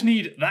 we just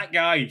need that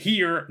guy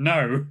here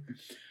now.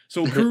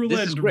 So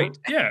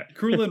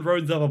Kurland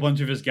rounds up a bunch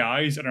of his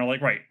guys and are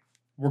like, right,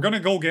 we're gonna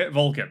go get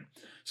Vulcan.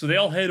 So they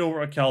all head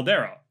over to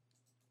Caldera.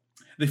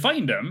 They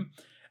find him,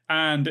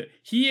 and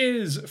he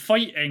is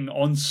fighting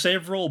on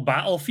several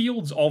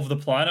battlefields of the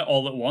planet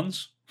all at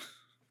once.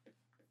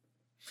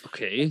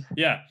 Okay.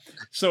 Yeah.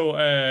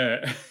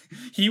 So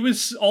he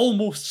was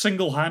almost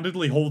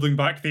single-handedly holding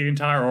back the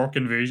entire orc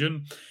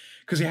invasion,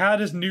 because he had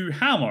his new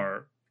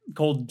hammer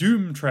called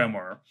Doom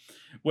Tremor,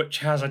 which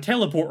has a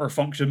teleporter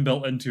function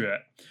built into it.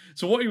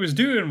 So what he was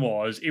doing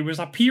was, he was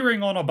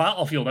appearing on a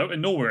battlefield out of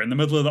nowhere in the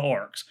middle of the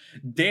orcs,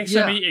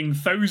 decimating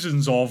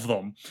thousands of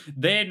them,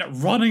 then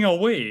running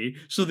away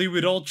so they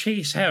would all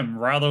chase him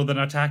rather than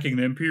attacking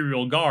the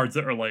Imperial Guards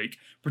that are like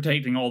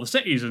protecting all the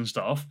cities and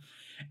stuff.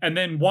 And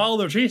then while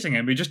they're chasing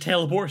him, he just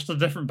teleports to a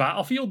different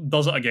battlefield,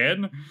 does it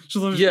again.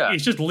 So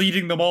he's just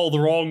leading them all the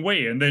wrong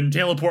way and then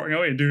teleporting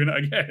away and doing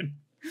it again.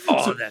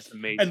 Oh, that's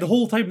amazing. And the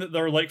whole time that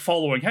they're like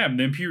following him,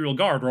 the Imperial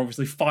Guard are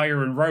obviously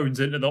firing rounds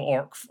into the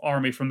orc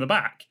army from the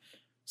back.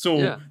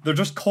 So they're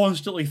just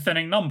constantly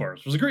thinning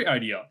numbers. It was a great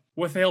idea.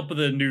 With the help of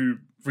the new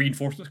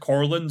reinforcements,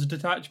 Corland's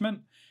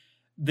detachment,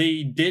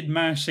 they did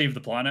manage to save the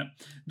planet.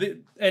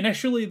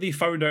 Initially, they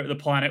found out the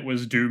planet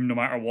was doomed no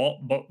matter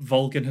what, but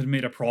Vulcan had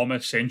made a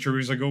promise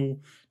centuries ago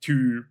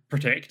to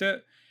protect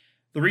it.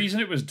 The reason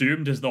it was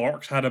doomed is the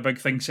orcs had a big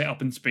thing set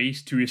up in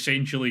space to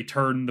essentially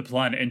turn the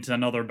planet into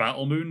another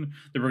battle moon.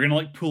 They were going to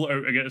like pull it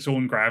out to get its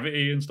own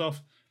gravity and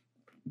stuff.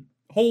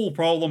 Whole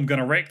problem,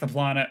 going to wreck the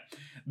planet.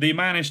 They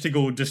managed to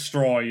go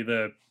destroy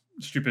the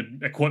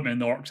stupid equipment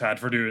the orcs had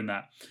for doing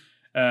that.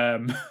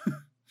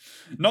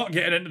 Not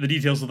getting into the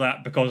details of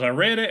that because I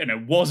read it and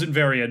it wasn't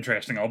very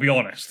interesting, I'll be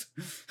honest.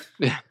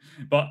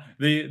 But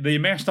they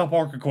messed up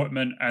orc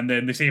equipment and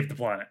then they saved the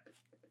planet.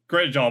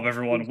 Great job,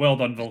 everyone. Well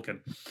done, Vulcan.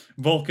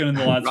 Vulcan and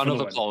the lads for the win.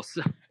 Round of applause.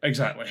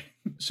 Exactly.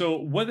 So,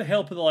 with the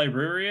help of the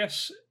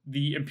Librarius,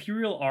 the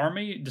Imperial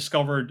Army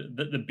discovered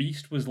that the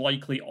beast was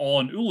likely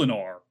on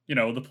Ulanor, you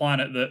know, the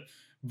planet that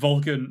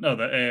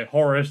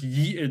Horus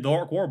yeeted the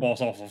Orc War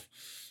Boss off of.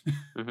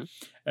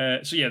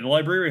 So yeah, the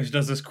Librarius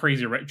does this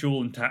crazy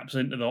ritual and taps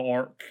into the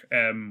Orc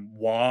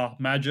Wa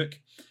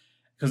magic,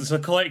 because it's a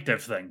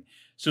collective thing.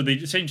 So they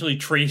essentially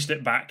traced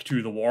it back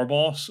to the War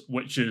Boss,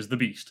 which is the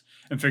beast,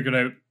 and figured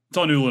out, it's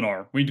on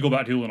Ulanor. We need to go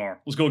back to Ulanor.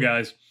 Let's go,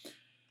 guys.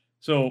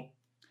 So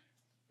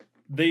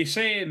they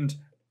send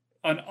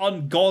an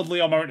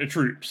ungodly amount of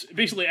troops,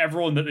 basically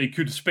everyone that they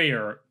could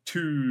spare,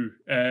 to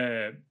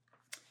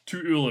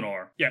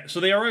Ulanor. Yeah,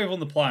 so they arrive on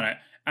the planet,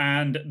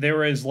 And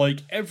there is like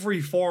every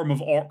form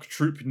of orc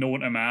troop known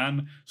to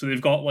man. So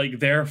they've got like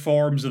their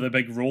forms of the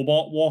big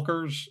robot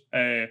walkers.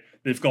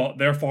 They've got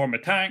their form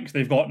of tanks.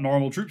 They've got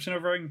normal troops and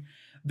everything.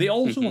 They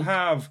also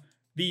have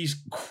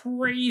these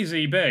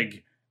crazy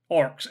big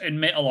orcs in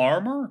metal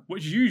armor,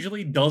 which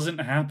usually doesn't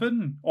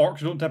happen. Orcs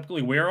don't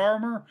typically wear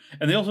armor,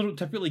 and they also don't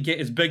typically get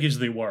as big as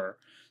they were.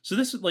 So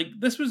this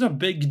was a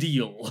big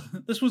deal.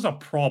 This was a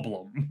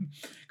problem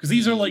because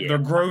these are like their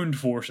ground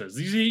forces.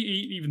 These ain't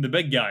even the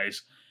big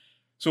guys.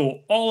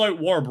 So all-out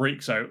war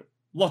breaks out.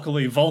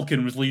 Luckily,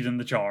 Vulcan was leading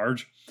the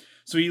charge,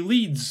 so he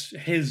leads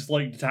his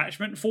like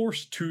detachment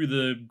force to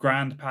the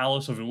Grand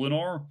Palace of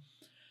Ulanor,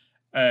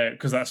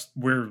 because that's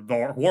where the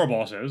Orc war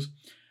boss is.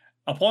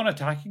 Upon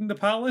attacking the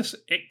palace,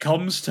 it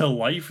comes to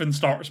life and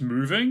starts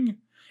moving.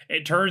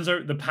 It turns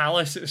out the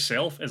palace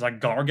itself is a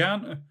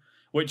Gargant,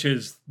 which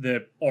is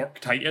the Orc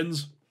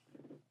Titans.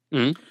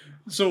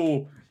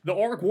 So the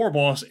Orc war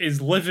boss is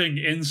living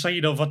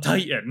inside of a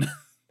Titan.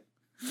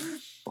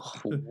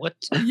 What?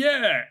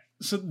 Yeah.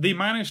 So they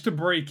managed to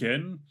break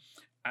in,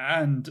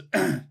 and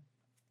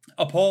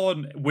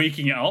upon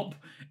waking it up,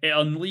 it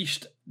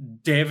unleashed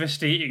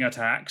devastating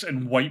attacks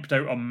and wiped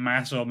out a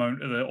massive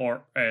amount of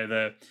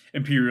the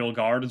Imperial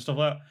Guard and stuff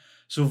like that.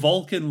 So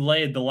Vulcan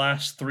led the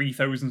last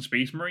 3,000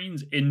 Space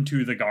Marines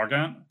into the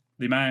Gargant.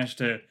 They managed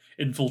to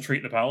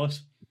infiltrate the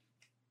palace.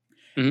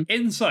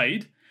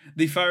 Inside,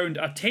 they found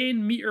a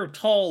 10-meter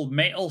tall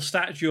metal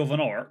statue of an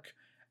orc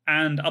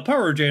and a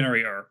power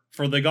generator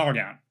for the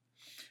Gargant.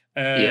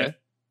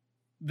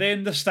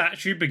 Then the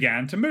statue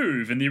began to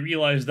move, and they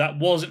realized that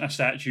wasn't a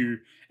statue.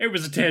 It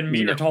was a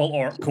 10-meter tall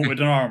orc coated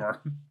in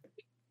armor.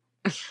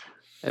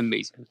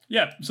 Amazing.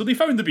 Yeah, so they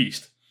found the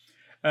beast.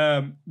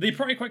 They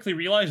pretty quickly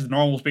realized the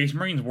normal Space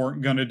Marines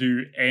weren't going to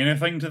do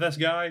anything to this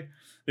guy.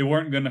 They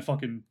weren't going to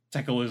fucking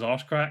tickle his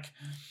arse crack.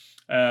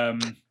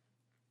 After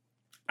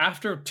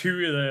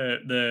two of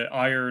the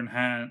Iron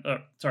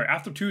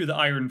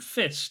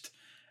Fist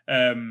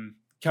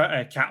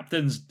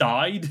captains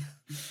died,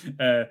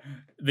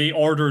 they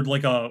ordered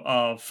like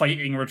a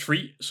fighting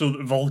retreat so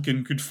that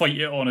Vulcan could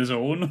fight it on his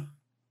own.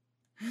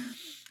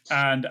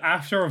 And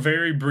after a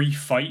very brief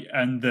fight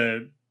and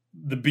the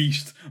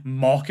beast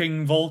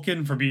mocking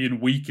Vulcan for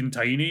being weak and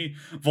tiny,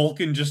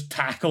 Vulcan just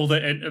tackled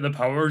it into the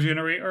power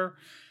generator.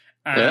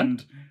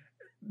 And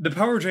the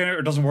power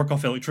generator doesn't work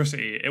off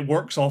electricity. It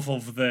works off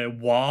of the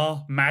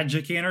Wa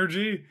magic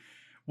energy,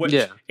 which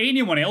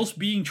anyone else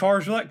being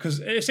charged with that, because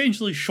it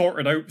essentially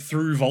shorted out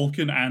through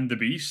Vulcan and the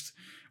beast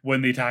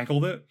when they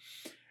tackled it.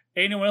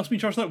 Anyone else being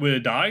charged with that would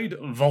have died.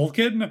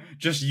 Vulcan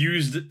just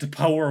used it to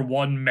power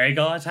one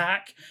mega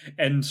attack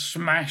and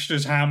smashed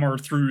his hammer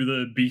through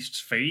the beast's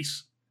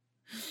face.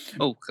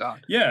 Oh,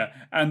 God. Yeah,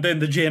 and then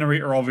the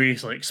generator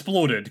obviously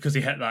exploded because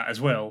he hit that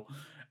as well,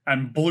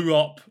 and blew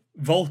up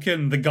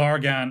Vulcan, the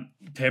Gargant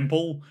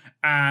temple,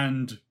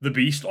 and the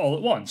beast all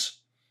at once.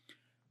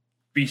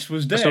 Beast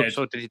was dead.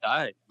 So did he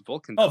die?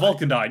 Vulcan died.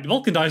 Vulcan died.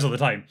 Vulcan dies all the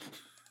time.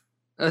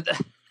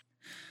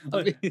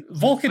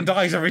 Vulcan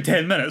dies every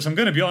 10 minutes, I'm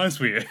going to be honest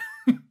with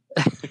you.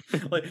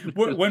 Like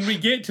when we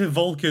get to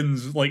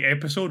Vulcan's like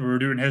episode where we're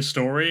doing his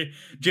story,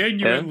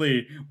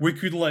 genuinely we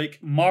could like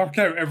mark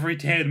out every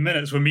 10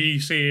 minutes with me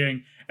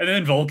saying, and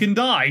then Vulcan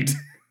died.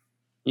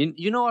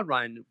 You know what,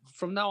 Ryan?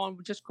 From now on,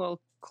 we just call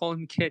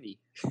him Kenny.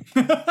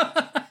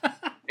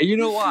 And you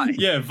know why?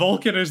 Yeah,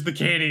 Vulcan is the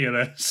Kenny of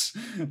this.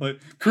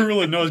 Like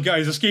Kurlan and those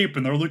guys escape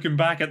and they're looking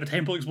back at the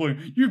temple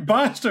exploding. You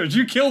bastards!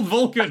 You killed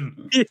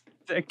Vulcan.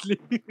 Exactly.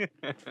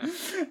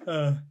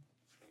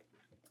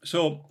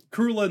 So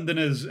Kurland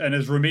and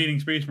his remaining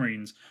Space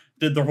Marines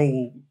did their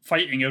whole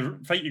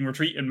fighting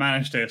retreat and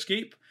managed to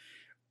escape.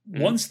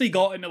 Once they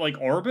got into like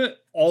orbit,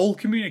 all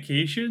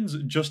communications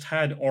just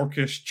had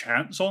orcish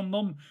chants on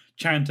them,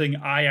 chanting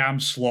 "I am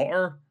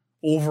slaughter"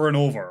 over and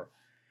over.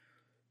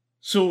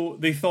 So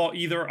they thought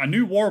either a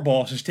new war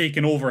boss has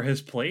taken over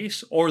his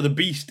place or the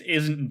beast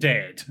isn't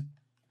dead.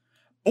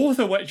 Both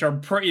of which are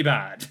pretty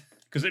bad,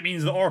 because it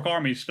means the orc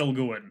army is still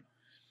going.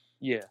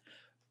 Yeah.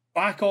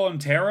 Back on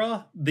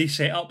Terra, they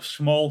set up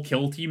small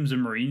kill teams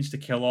and marines to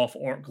kill off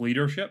orc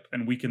leadership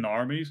and weaken the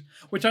armies,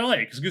 which I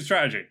like. It's a good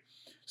strategy.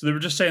 So they were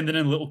just sending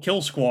in little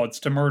kill squads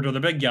to murder the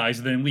big guys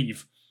and then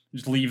leave.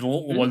 Just leave the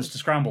little ones to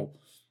scramble.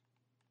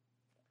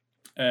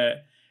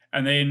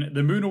 And then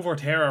the moon over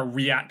Terra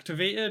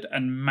reactivated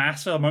and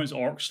massive amounts of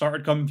orcs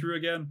started coming through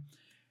again.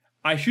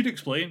 I should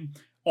explain.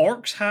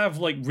 Orcs have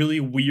like really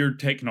weird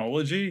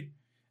technology,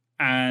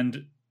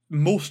 and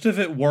most of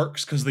it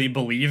works because they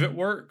believe it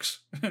works,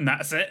 and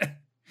that's it.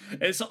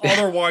 It's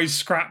otherwise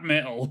scrap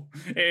metal.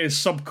 It is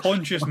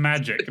subconscious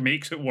magic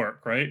makes it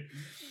work, right?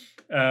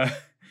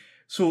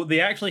 So they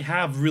actually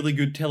have really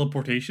good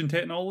teleportation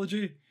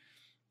technology,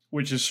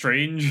 which is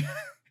strange.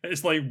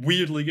 It's like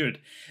weirdly good.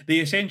 They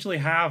essentially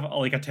have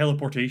like a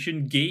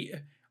teleportation gate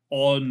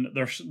on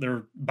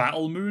their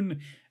battle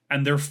moon,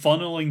 and they're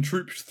funneling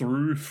troops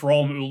through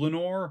from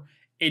Ulanor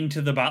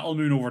into the battle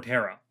moon over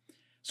Terra.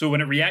 So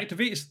when it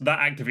reactivates, that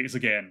activates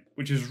again,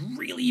 which is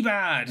really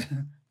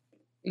bad.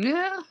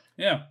 Yeah.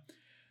 Yeah.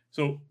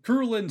 So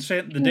Kurland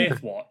sent the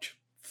Death Watch,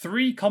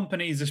 3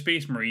 companies of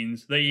Space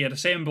Marines that he had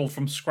assembled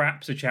from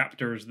scraps of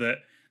chapters that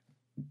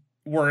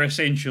were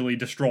essentially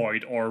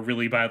destroyed or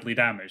really badly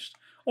damaged,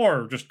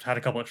 or just had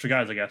a couple extra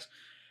guys, I guess.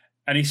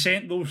 And he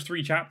sent those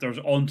 3 chapters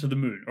onto the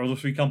moon, or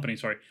those 3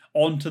 companies, sorry,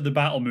 onto the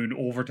battle moon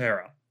over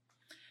Terra.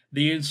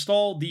 They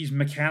installed these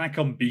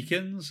Mechanicum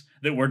beacons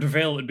that were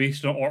developed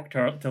based on Orc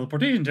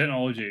teleportation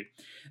technology.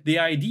 The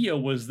idea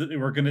was that they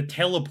were going to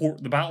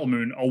teleport the battle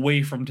moon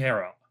away from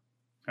Terra.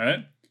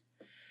 Right?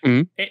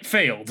 Mm-hmm. It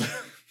failed.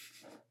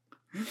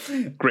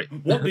 Great.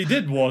 What they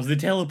did was they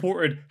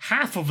teleported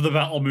half of the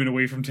battle moon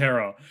away from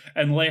Terra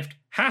and left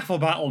half a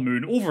battle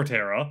moon over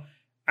Terra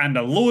and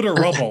a load of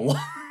rubble.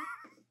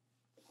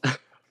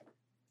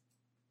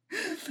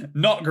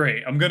 Not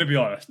great, I'm going to be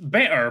honest.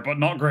 Better, but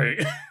not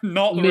great.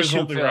 Not the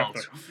Mission result they were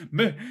after.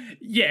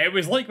 Yeah, it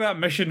was like that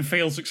mission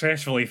failed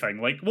successfully thing.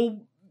 Like,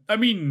 well, I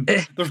mean,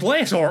 there's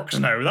less orcs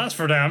now, that's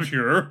for damn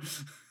sure.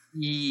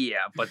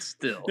 Yeah, but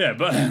still. Yeah,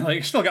 but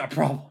like, still got a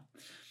problem.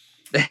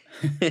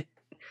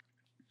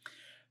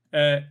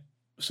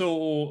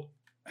 So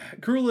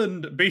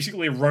Kurland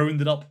basically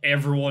rounded up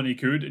everyone he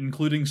could,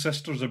 including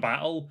Sisters of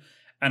Battle,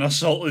 and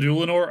assaulted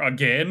Ulanor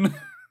again.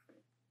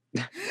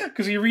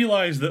 Because he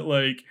realized that,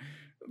 like,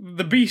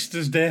 the beast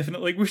is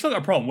definitely... Like, we still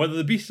got a problem. Whether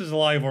the beast is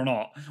alive or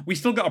not, we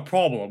still got a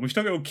problem. We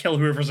still got to kill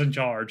whoever's in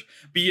charge.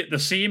 Be it the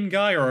same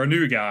guy or a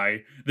new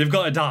guy, they've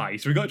got to die.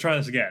 So we've got to try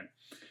this again.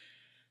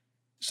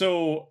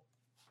 So,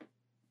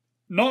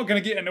 not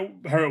going to get into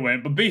how it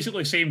went, but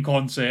basically same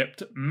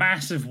concept.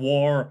 Massive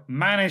war.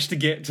 Managed to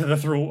get to the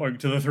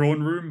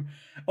throne room.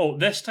 Oh,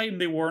 this time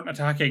they weren't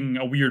attacking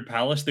a weird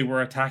palace. They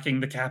were attacking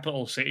the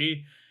capital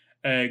city,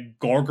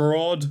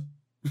 Gorgorod.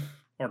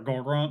 Or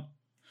Gorgrant.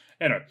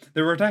 Anyway,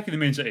 they were attacking the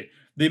main city.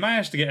 They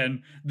managed to get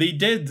in. They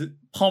did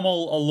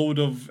pummel a load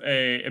of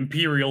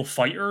Imperial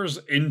fighters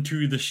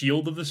into the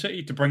shield of the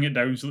city to bring it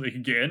down so that they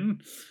could get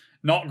in.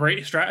 Not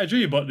great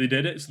strategy, but they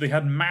did it. So they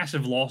had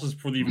massive losses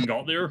before they even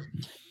got there.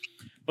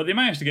 But they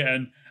managed to get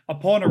in.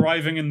 Upon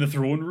arriving in the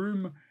throne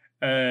room,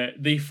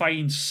 they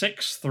find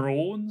 6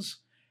 thrones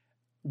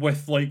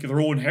with like their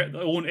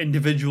own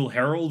individual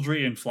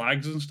heraldry and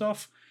flags and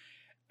stuff.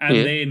 And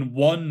then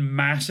 1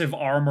 massive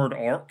armored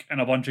orc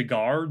and a bunch of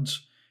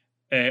guards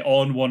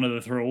on one of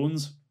the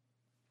thrones.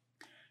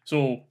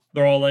 So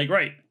they're all like,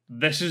 right,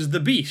 this is the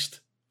beast.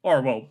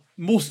 Or, well,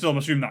 most of them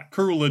assume that.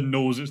 Kurland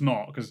knows it's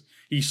not, because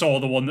he saw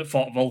the one that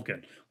fought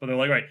Vulcan. But they're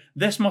like, right,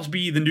 this must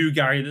be the new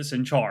guy that's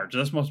in charge.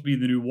 This must be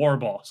the new war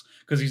boss,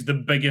 because he's the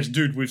biggest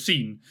dude we've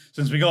seen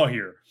since we got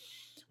here.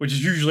 Which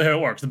is usually how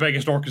it works. The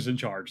biggest orc is in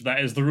charge.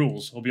 That is the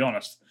rules, I'll be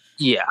honest.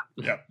 Yeah.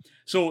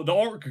 So the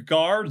orc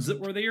guards that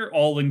were there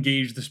all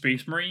engaged the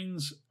Space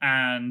Marines,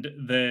 and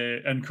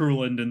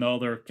Kurland and the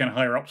other kind of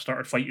higher up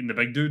started fighting the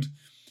big dude.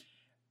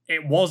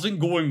 It wasn't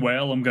going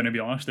well, I'm going to be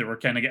honest. They were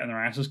kind of getting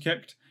their asses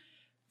kicked.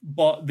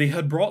 But they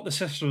had brought the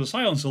Sisters of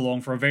Silence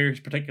along for a very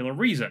particular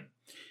reason.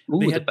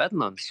 Ooh, the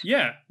Bedlams.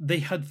 Yeah, they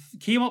had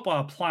came up with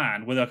a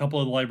plan with a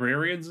couple of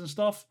librarians and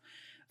stuff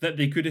that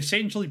they could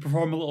essentially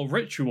perform a little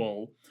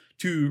ritual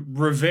to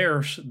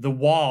reverse the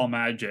Wa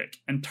magic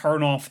and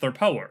turn off their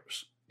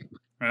powers.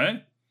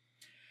 Right?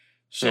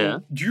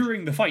 So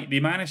during the fight, they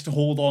managed to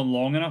hold on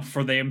long enough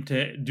for them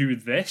to do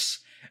this.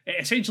 It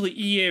essentially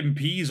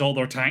EMPs all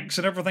their tanks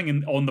and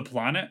everything on the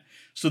planet.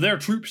 So their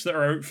troops that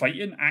are out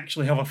fighting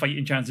actually have a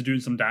fighting chance of doing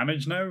some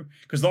damage now.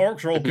 Because the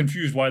orcs are all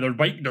confused why their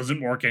bike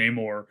doesn't work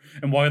anymore.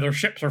 And why their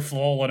ships are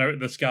falling out of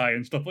the sky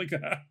and stuff like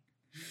that.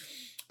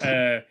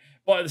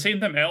 But at the same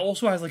time, it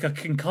also has like a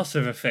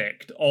concussive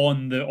effect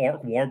on the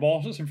orc war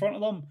bosses in front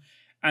of them.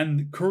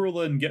 And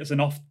Kurland gets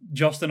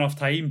just enough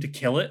time to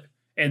kill it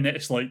in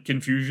its like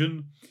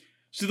confusion.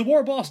 So the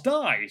war boss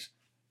dies.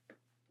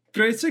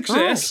 Great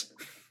success.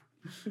 Oh.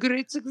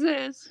 Great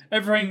success.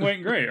 Everything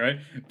went great, right?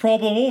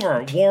 Problem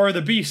over. War of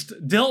the Beast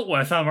dealt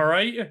with, am I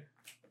right?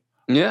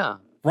 Yeah.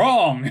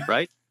 Wrong.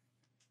 Right?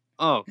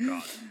 Oh,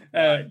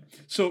 God.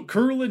 So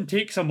Kurland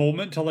takes a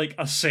moment to like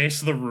assess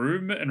the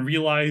room and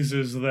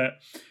realizes that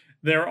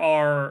there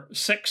are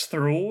 6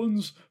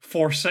 thrones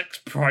for 6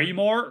 prime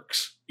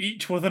orcs,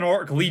 each with an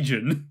orc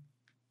legion.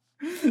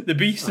 The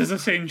beast has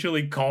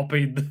essentially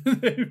copied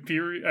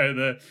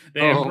the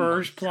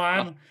Emperor's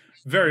plan.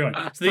 Very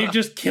good. So they've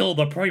just killed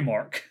a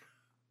Primarch.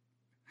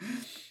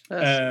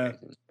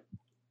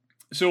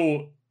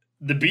 So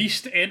the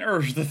beast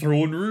enters the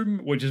throne room,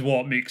 which is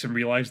what makes him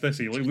realize this.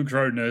 He looks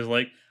around and is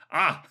like,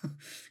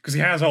 because he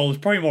has all his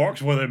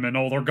Primarchs with him and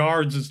all their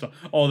guards and stuff.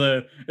 All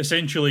the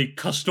essentially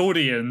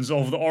custodians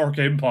of the Orc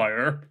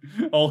Empire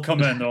all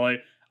come in. They're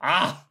like,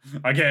 I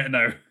get it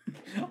now.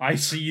 I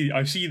see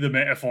the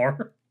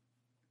metaphor.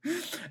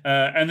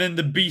 And then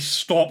the beast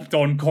stomped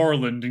on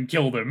Kurland and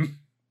killed him.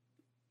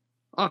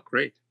 Oh,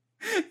 great.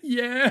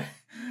 Yeah.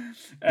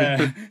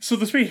 So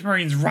the Space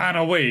Marines ran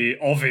away,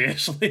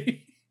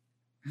 obviously.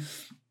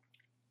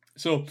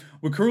 So,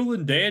 with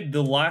Kurland dead,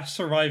 the last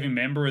surviving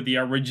member of the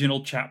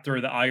original chapter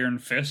of the Iron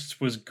Fists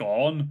was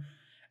gone,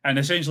 and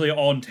essentially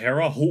on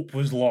Terra, hope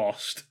was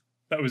lost.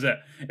 That was it.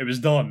 It was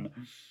done.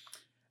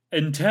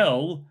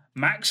 until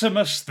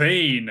Maximus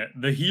Thane,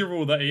 the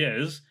hero that he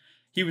is,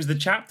 he was the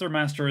chapter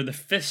master of the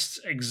Fists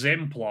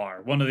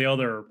Exemplar, one of the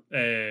other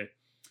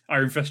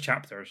Iron Fist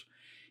chapters.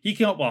 He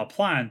came up with a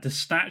plan to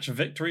snatch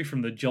victory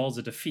from the jaws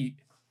of defeat.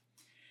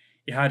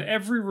 He had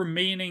every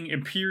remaining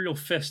Imperial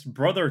Fist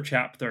brother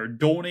chapter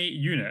donate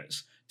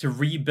units to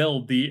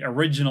rebuild the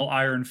original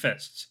Iron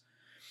Fists.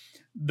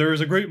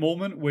 There's a great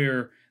moment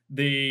where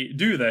they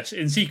do this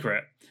in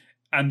secret,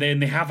 and then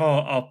they have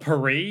a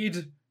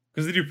parade,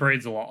 because they do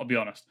parades a lot, I'll be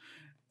honest,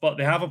 but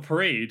they have a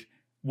parade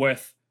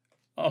with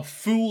a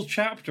full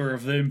chapter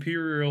of the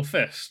Imperial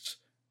Fists,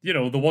 you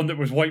know, the one that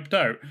was wiped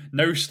out,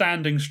 now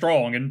standing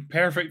strong in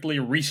perfectly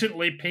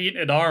recently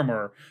painted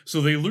armor,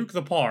 so they look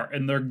the part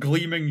in their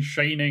gleaming,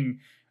 shining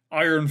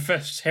Iron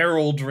Fists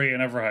heraldry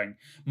and everything,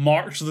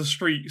 march the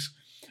streets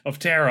of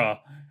Terra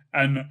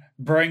and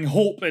bring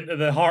hope into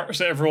the hearts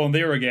of everyone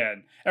there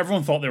again.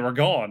 Everyone thought they were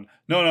gone.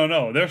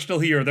 No, they're still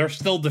here. They're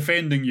still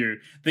defending you.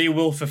 They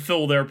will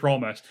fulfill their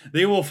promise.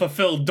 They will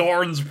fulfill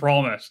Dorn's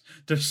promise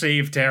to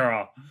save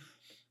Terra.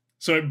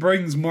 So it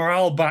brings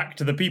morale back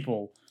to the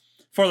people.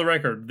 For the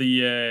record,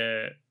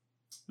 the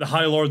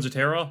High Lords of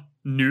Terra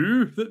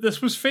knew that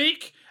this was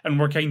fake and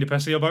were kind of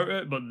pissy about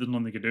it, but there's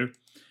nothing they could do.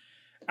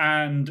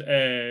 And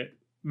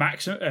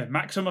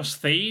Maximus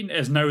Thane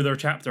is now their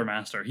chapter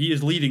master. He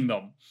is leading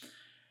them.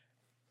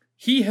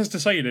 He has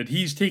decided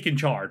he's taken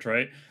charge,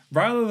 right?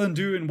 Rather than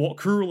doing what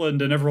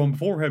Kurland and everyone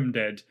before him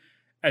did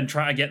and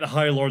try to get the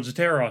High Lords of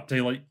Terra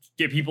to like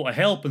get people to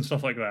help and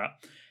stuff like that,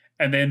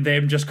 and then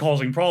them just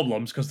causing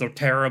problems because they're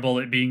terrible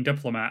at being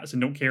diplomats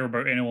and don't care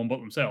about anyone but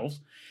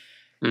themselves,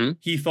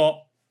 he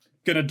thought,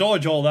 gonna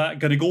dodge all that,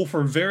 gonna go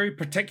for very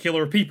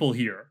particular people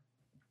here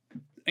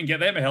and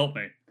get them to help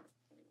me.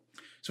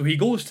 So he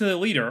goes to the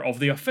leader of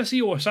the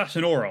Officio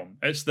Assassinorum.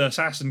 It's the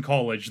assassin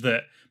college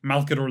that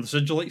Malcador the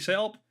Sigillite set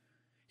up.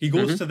 He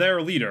goes to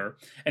their leader,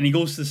 and he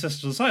goes to the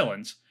Sisters of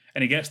Silence,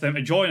 and he gets them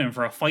to join him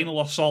for a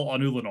final assault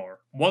on Ulanor.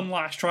 One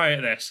last try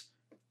at this.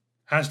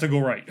 Has to go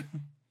right.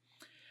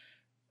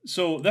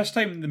 So this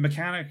time the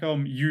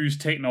Mechanicum used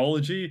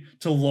technology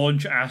to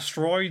launch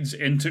asteroids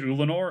into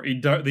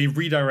Ulanor. They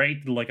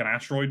redirected like an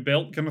asteroid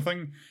belt kind of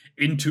thing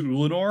into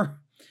Ulanor.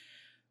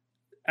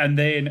 And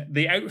then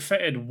they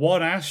outfitted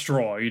one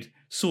asteroid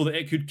so that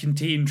it could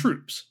contain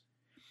troops.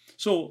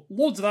 So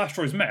loads of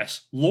asteroids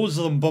miss, loads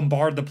of them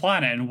bombard the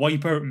planet and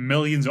wipe out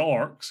millions of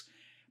orcs,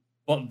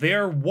 but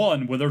their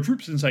one with their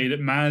troops inside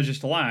it manages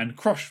to land,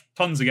 crush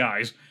tons of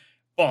guys,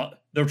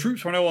 but their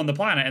troops were now on the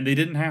planet and they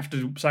didn't have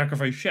to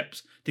sacrifice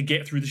ships to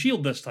get through the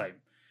shield this time.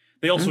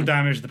 They also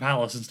damaged the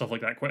palace and stuff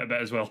like that quite a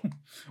bit as well,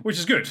 which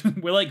is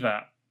good. We like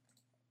that.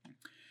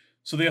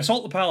 So they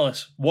assault the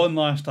palace one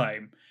last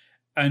time,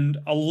 and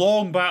a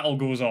long battle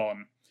goes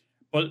on.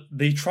 But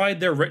they tried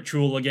their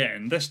ritual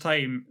again. This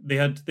time they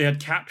had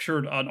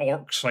captured an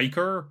orc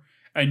psyker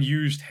and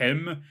used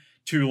him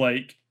to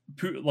like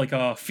put like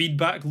a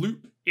feedback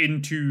loop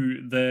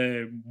into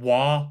the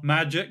Wa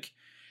magic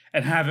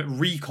and have it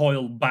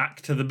recoil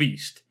back to the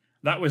beast.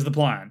 That was the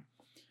plan.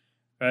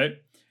 Right?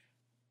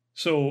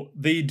 So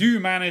they do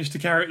manage to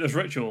carry out this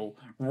ritual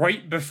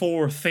right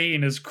before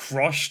Thane is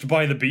crushed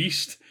by the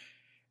beast.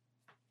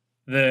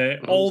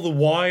 All the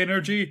Y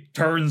energy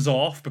turns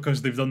off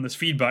because they've done this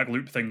feedback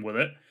loop thing with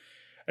it.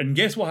 And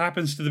guess what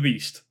happens to the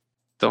beast?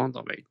 Don't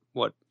wait.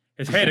 What?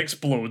 His head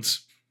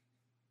explodes.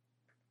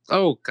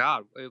 Oh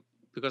god!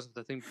 Because of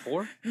the thing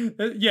before?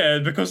 Yeah,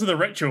 because of the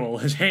ritual,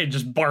 his head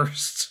just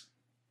bursts.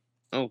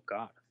 Oh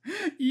god.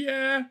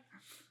 Yeah.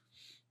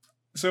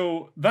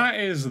 So that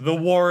is the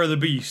War of the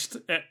Beast.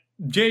 It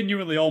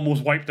genuinely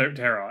almost wiped out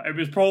Terra. It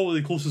was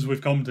probably the closest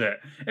we've come to it.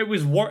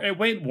 It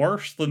went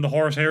worse than the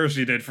Horus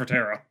Heresy did for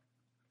Terra.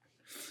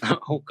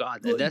 Oh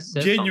god, that's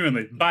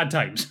genuinely something. Bad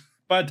times.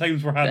 Bad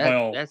times were had by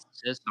all. That's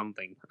just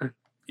something.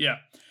 Yeah.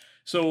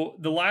 So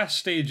the last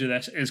stage of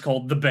this is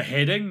called the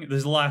Beheading. This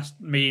is the last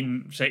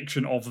main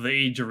section of the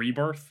Age of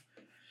Rebirth.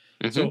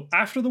 So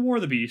after the War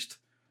of the Beast,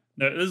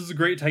 now this is a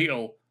great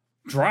title,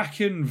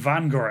 Draken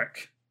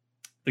Vangoric,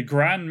 the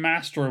Grand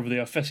Master of the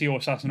Officio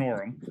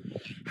Assassinorum,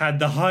 had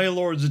the High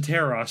Lords of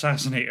Terra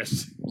assassinated.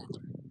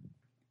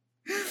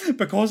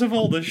 Because of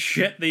all the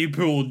shit they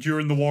pulled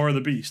during the War of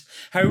the Beast,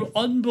 how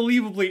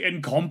unbelievably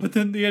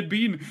incompetent they had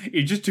been,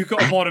 he just took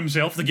it upon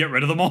himself to get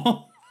rid of them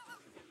all.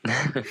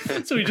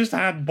 So he just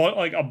had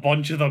like a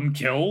bunch of them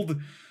killed.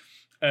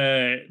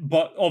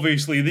 But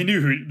obviously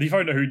they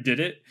found out who did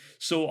it.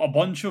 So a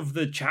bunch of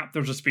the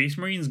chapters of Space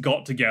Marines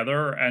got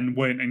together and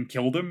went and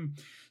killed him.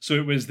 So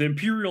it was the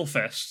Imperial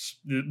Fists,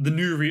 the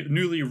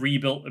newly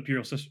rebuilt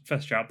Imperial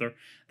Fist chapter,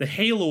 the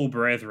Halo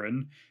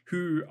Brethren,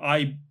 who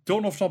I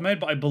don't know off the top of my head,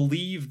 but I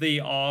believe they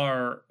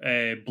are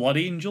Blood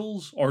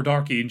Angels or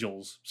Dark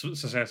Angels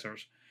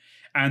successors,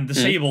 and the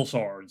Sable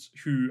Swords,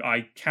 who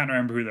I can't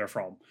remember who they're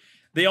from.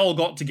 They all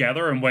got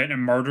together and went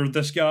and murdered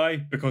this guy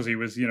because he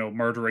was,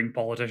 murdering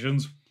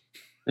politicians.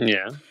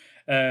 Yeah.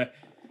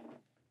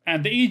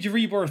 And the Age of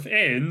Rebirth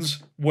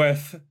ends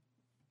with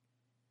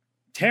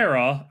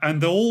Terra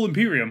and the whole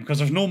Imperium, because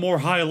there's no more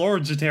High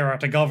Lords of Terra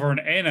to govern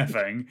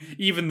anything,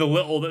 even the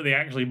little that they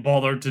actually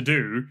bothered to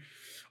do,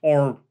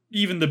 or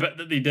even the bit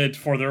that they did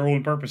for their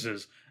own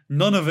purposes.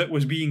 None of it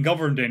was being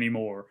governed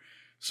anymore.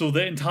 So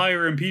the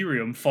entire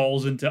Imperium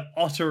falls into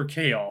utter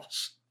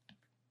chaos.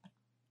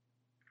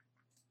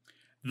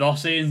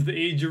 Thus ends the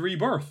Age of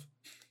Rebirth.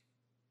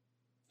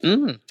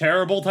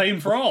 Terrible time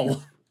for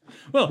all.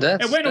 Well,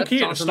 it went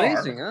okay at the start.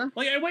 Amazing, huh?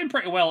 Like, it went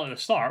pretty well at the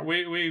start.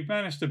 We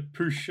managed to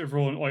push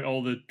everyone, like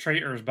all the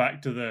traitors,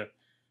 back to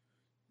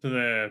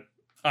the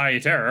Eye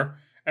of Terror,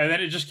 and then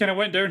it just kind of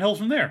went downhill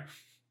from there.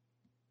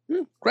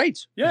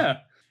 Great. Yeah.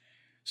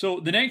 So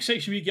the next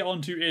section we get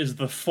onto is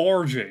the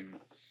Forging,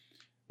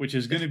 which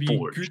is going to be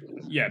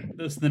good. Yeah,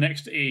 that's the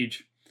next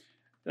age.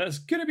 That's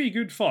going to be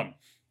good fun,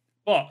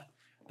 but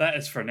that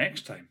is for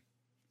next time.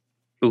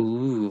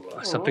 Ooh,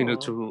 something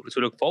to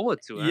look forward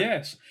to. Huh?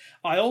 Yes.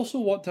 I also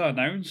want to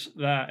announce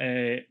that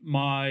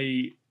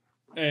me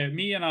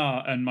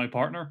and my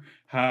partner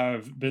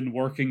have been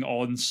working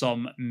on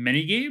some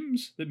mini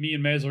games that me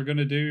and Mez are going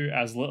to do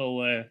as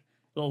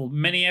little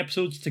mini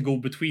episodes to go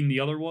between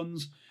the other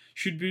ones.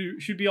 Should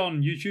be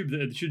on YouTube.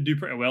 They should do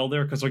pretty well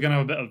there because they're going to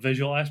have a bit of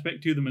visual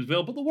aspect to them as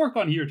well. But they'll work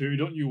on here too.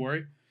 Don't you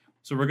worry.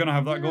 So we're going to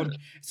have that going.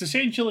 It's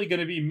essentially going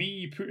to be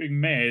me putting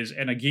Mez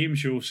in a game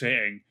show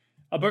setting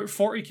about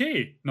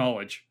 40k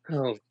knowledge.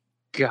 Oh,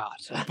 God.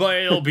 But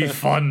it'll be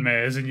fun,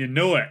 Mez, and you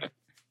know it.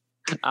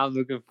 I'm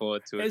looking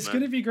forward to it, It's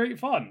going to be great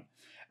fun.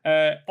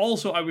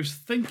 Also, I was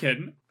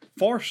thinking,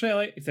 for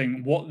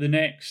selecting what the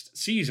next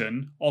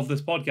season of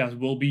this podcast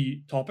will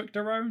be topicked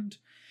around,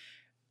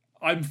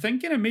 I'm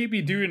thinking of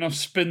maybe doing a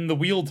spin the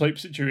wheel type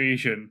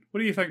situation. What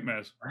do you think,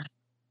 Mez?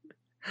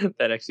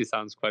 That actually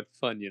sounds quite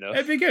fun, you know?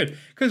 It'd be good.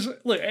 Because,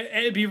 look,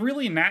 it'd be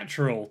really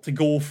natural to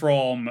go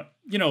from,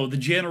 the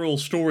general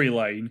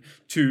storyline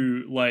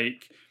to,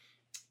 like,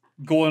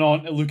 going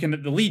on looking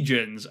at the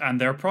legions and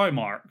their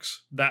Primarchs.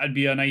 That'd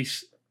be a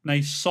nice,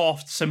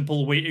 soft,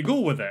 simple way to go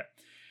with it.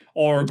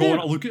 Or going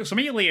to look at some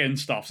alien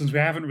stuff, since we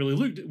haven't really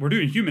looked. We're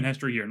doing human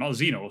history here, not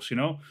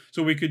Xenos,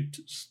 So we could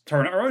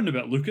turn it around a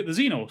bit, look at the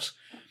Xenos.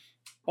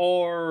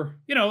 Or,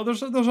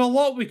 there's a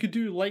lot we could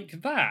do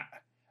like that.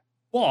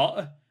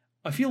 But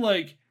I feel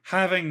like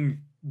having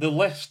the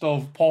list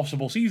of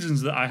possible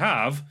seasons that I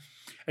have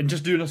and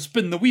just doing a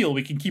spin the wheel,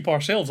 we can keep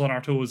ourselves on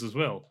our toes as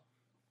well.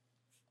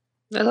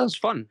 That sounds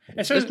fun.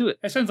 Let's do it.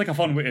 It sounds like a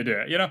fun way to do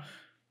it,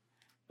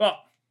 But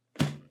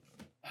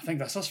I think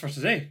that's us for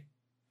today.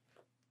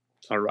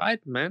 All right,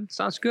 man.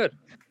 Sounds good.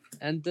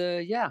 And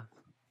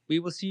we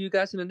will see you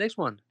guys in the next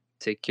one.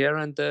 Take care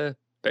and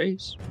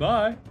peace.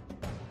 Bye.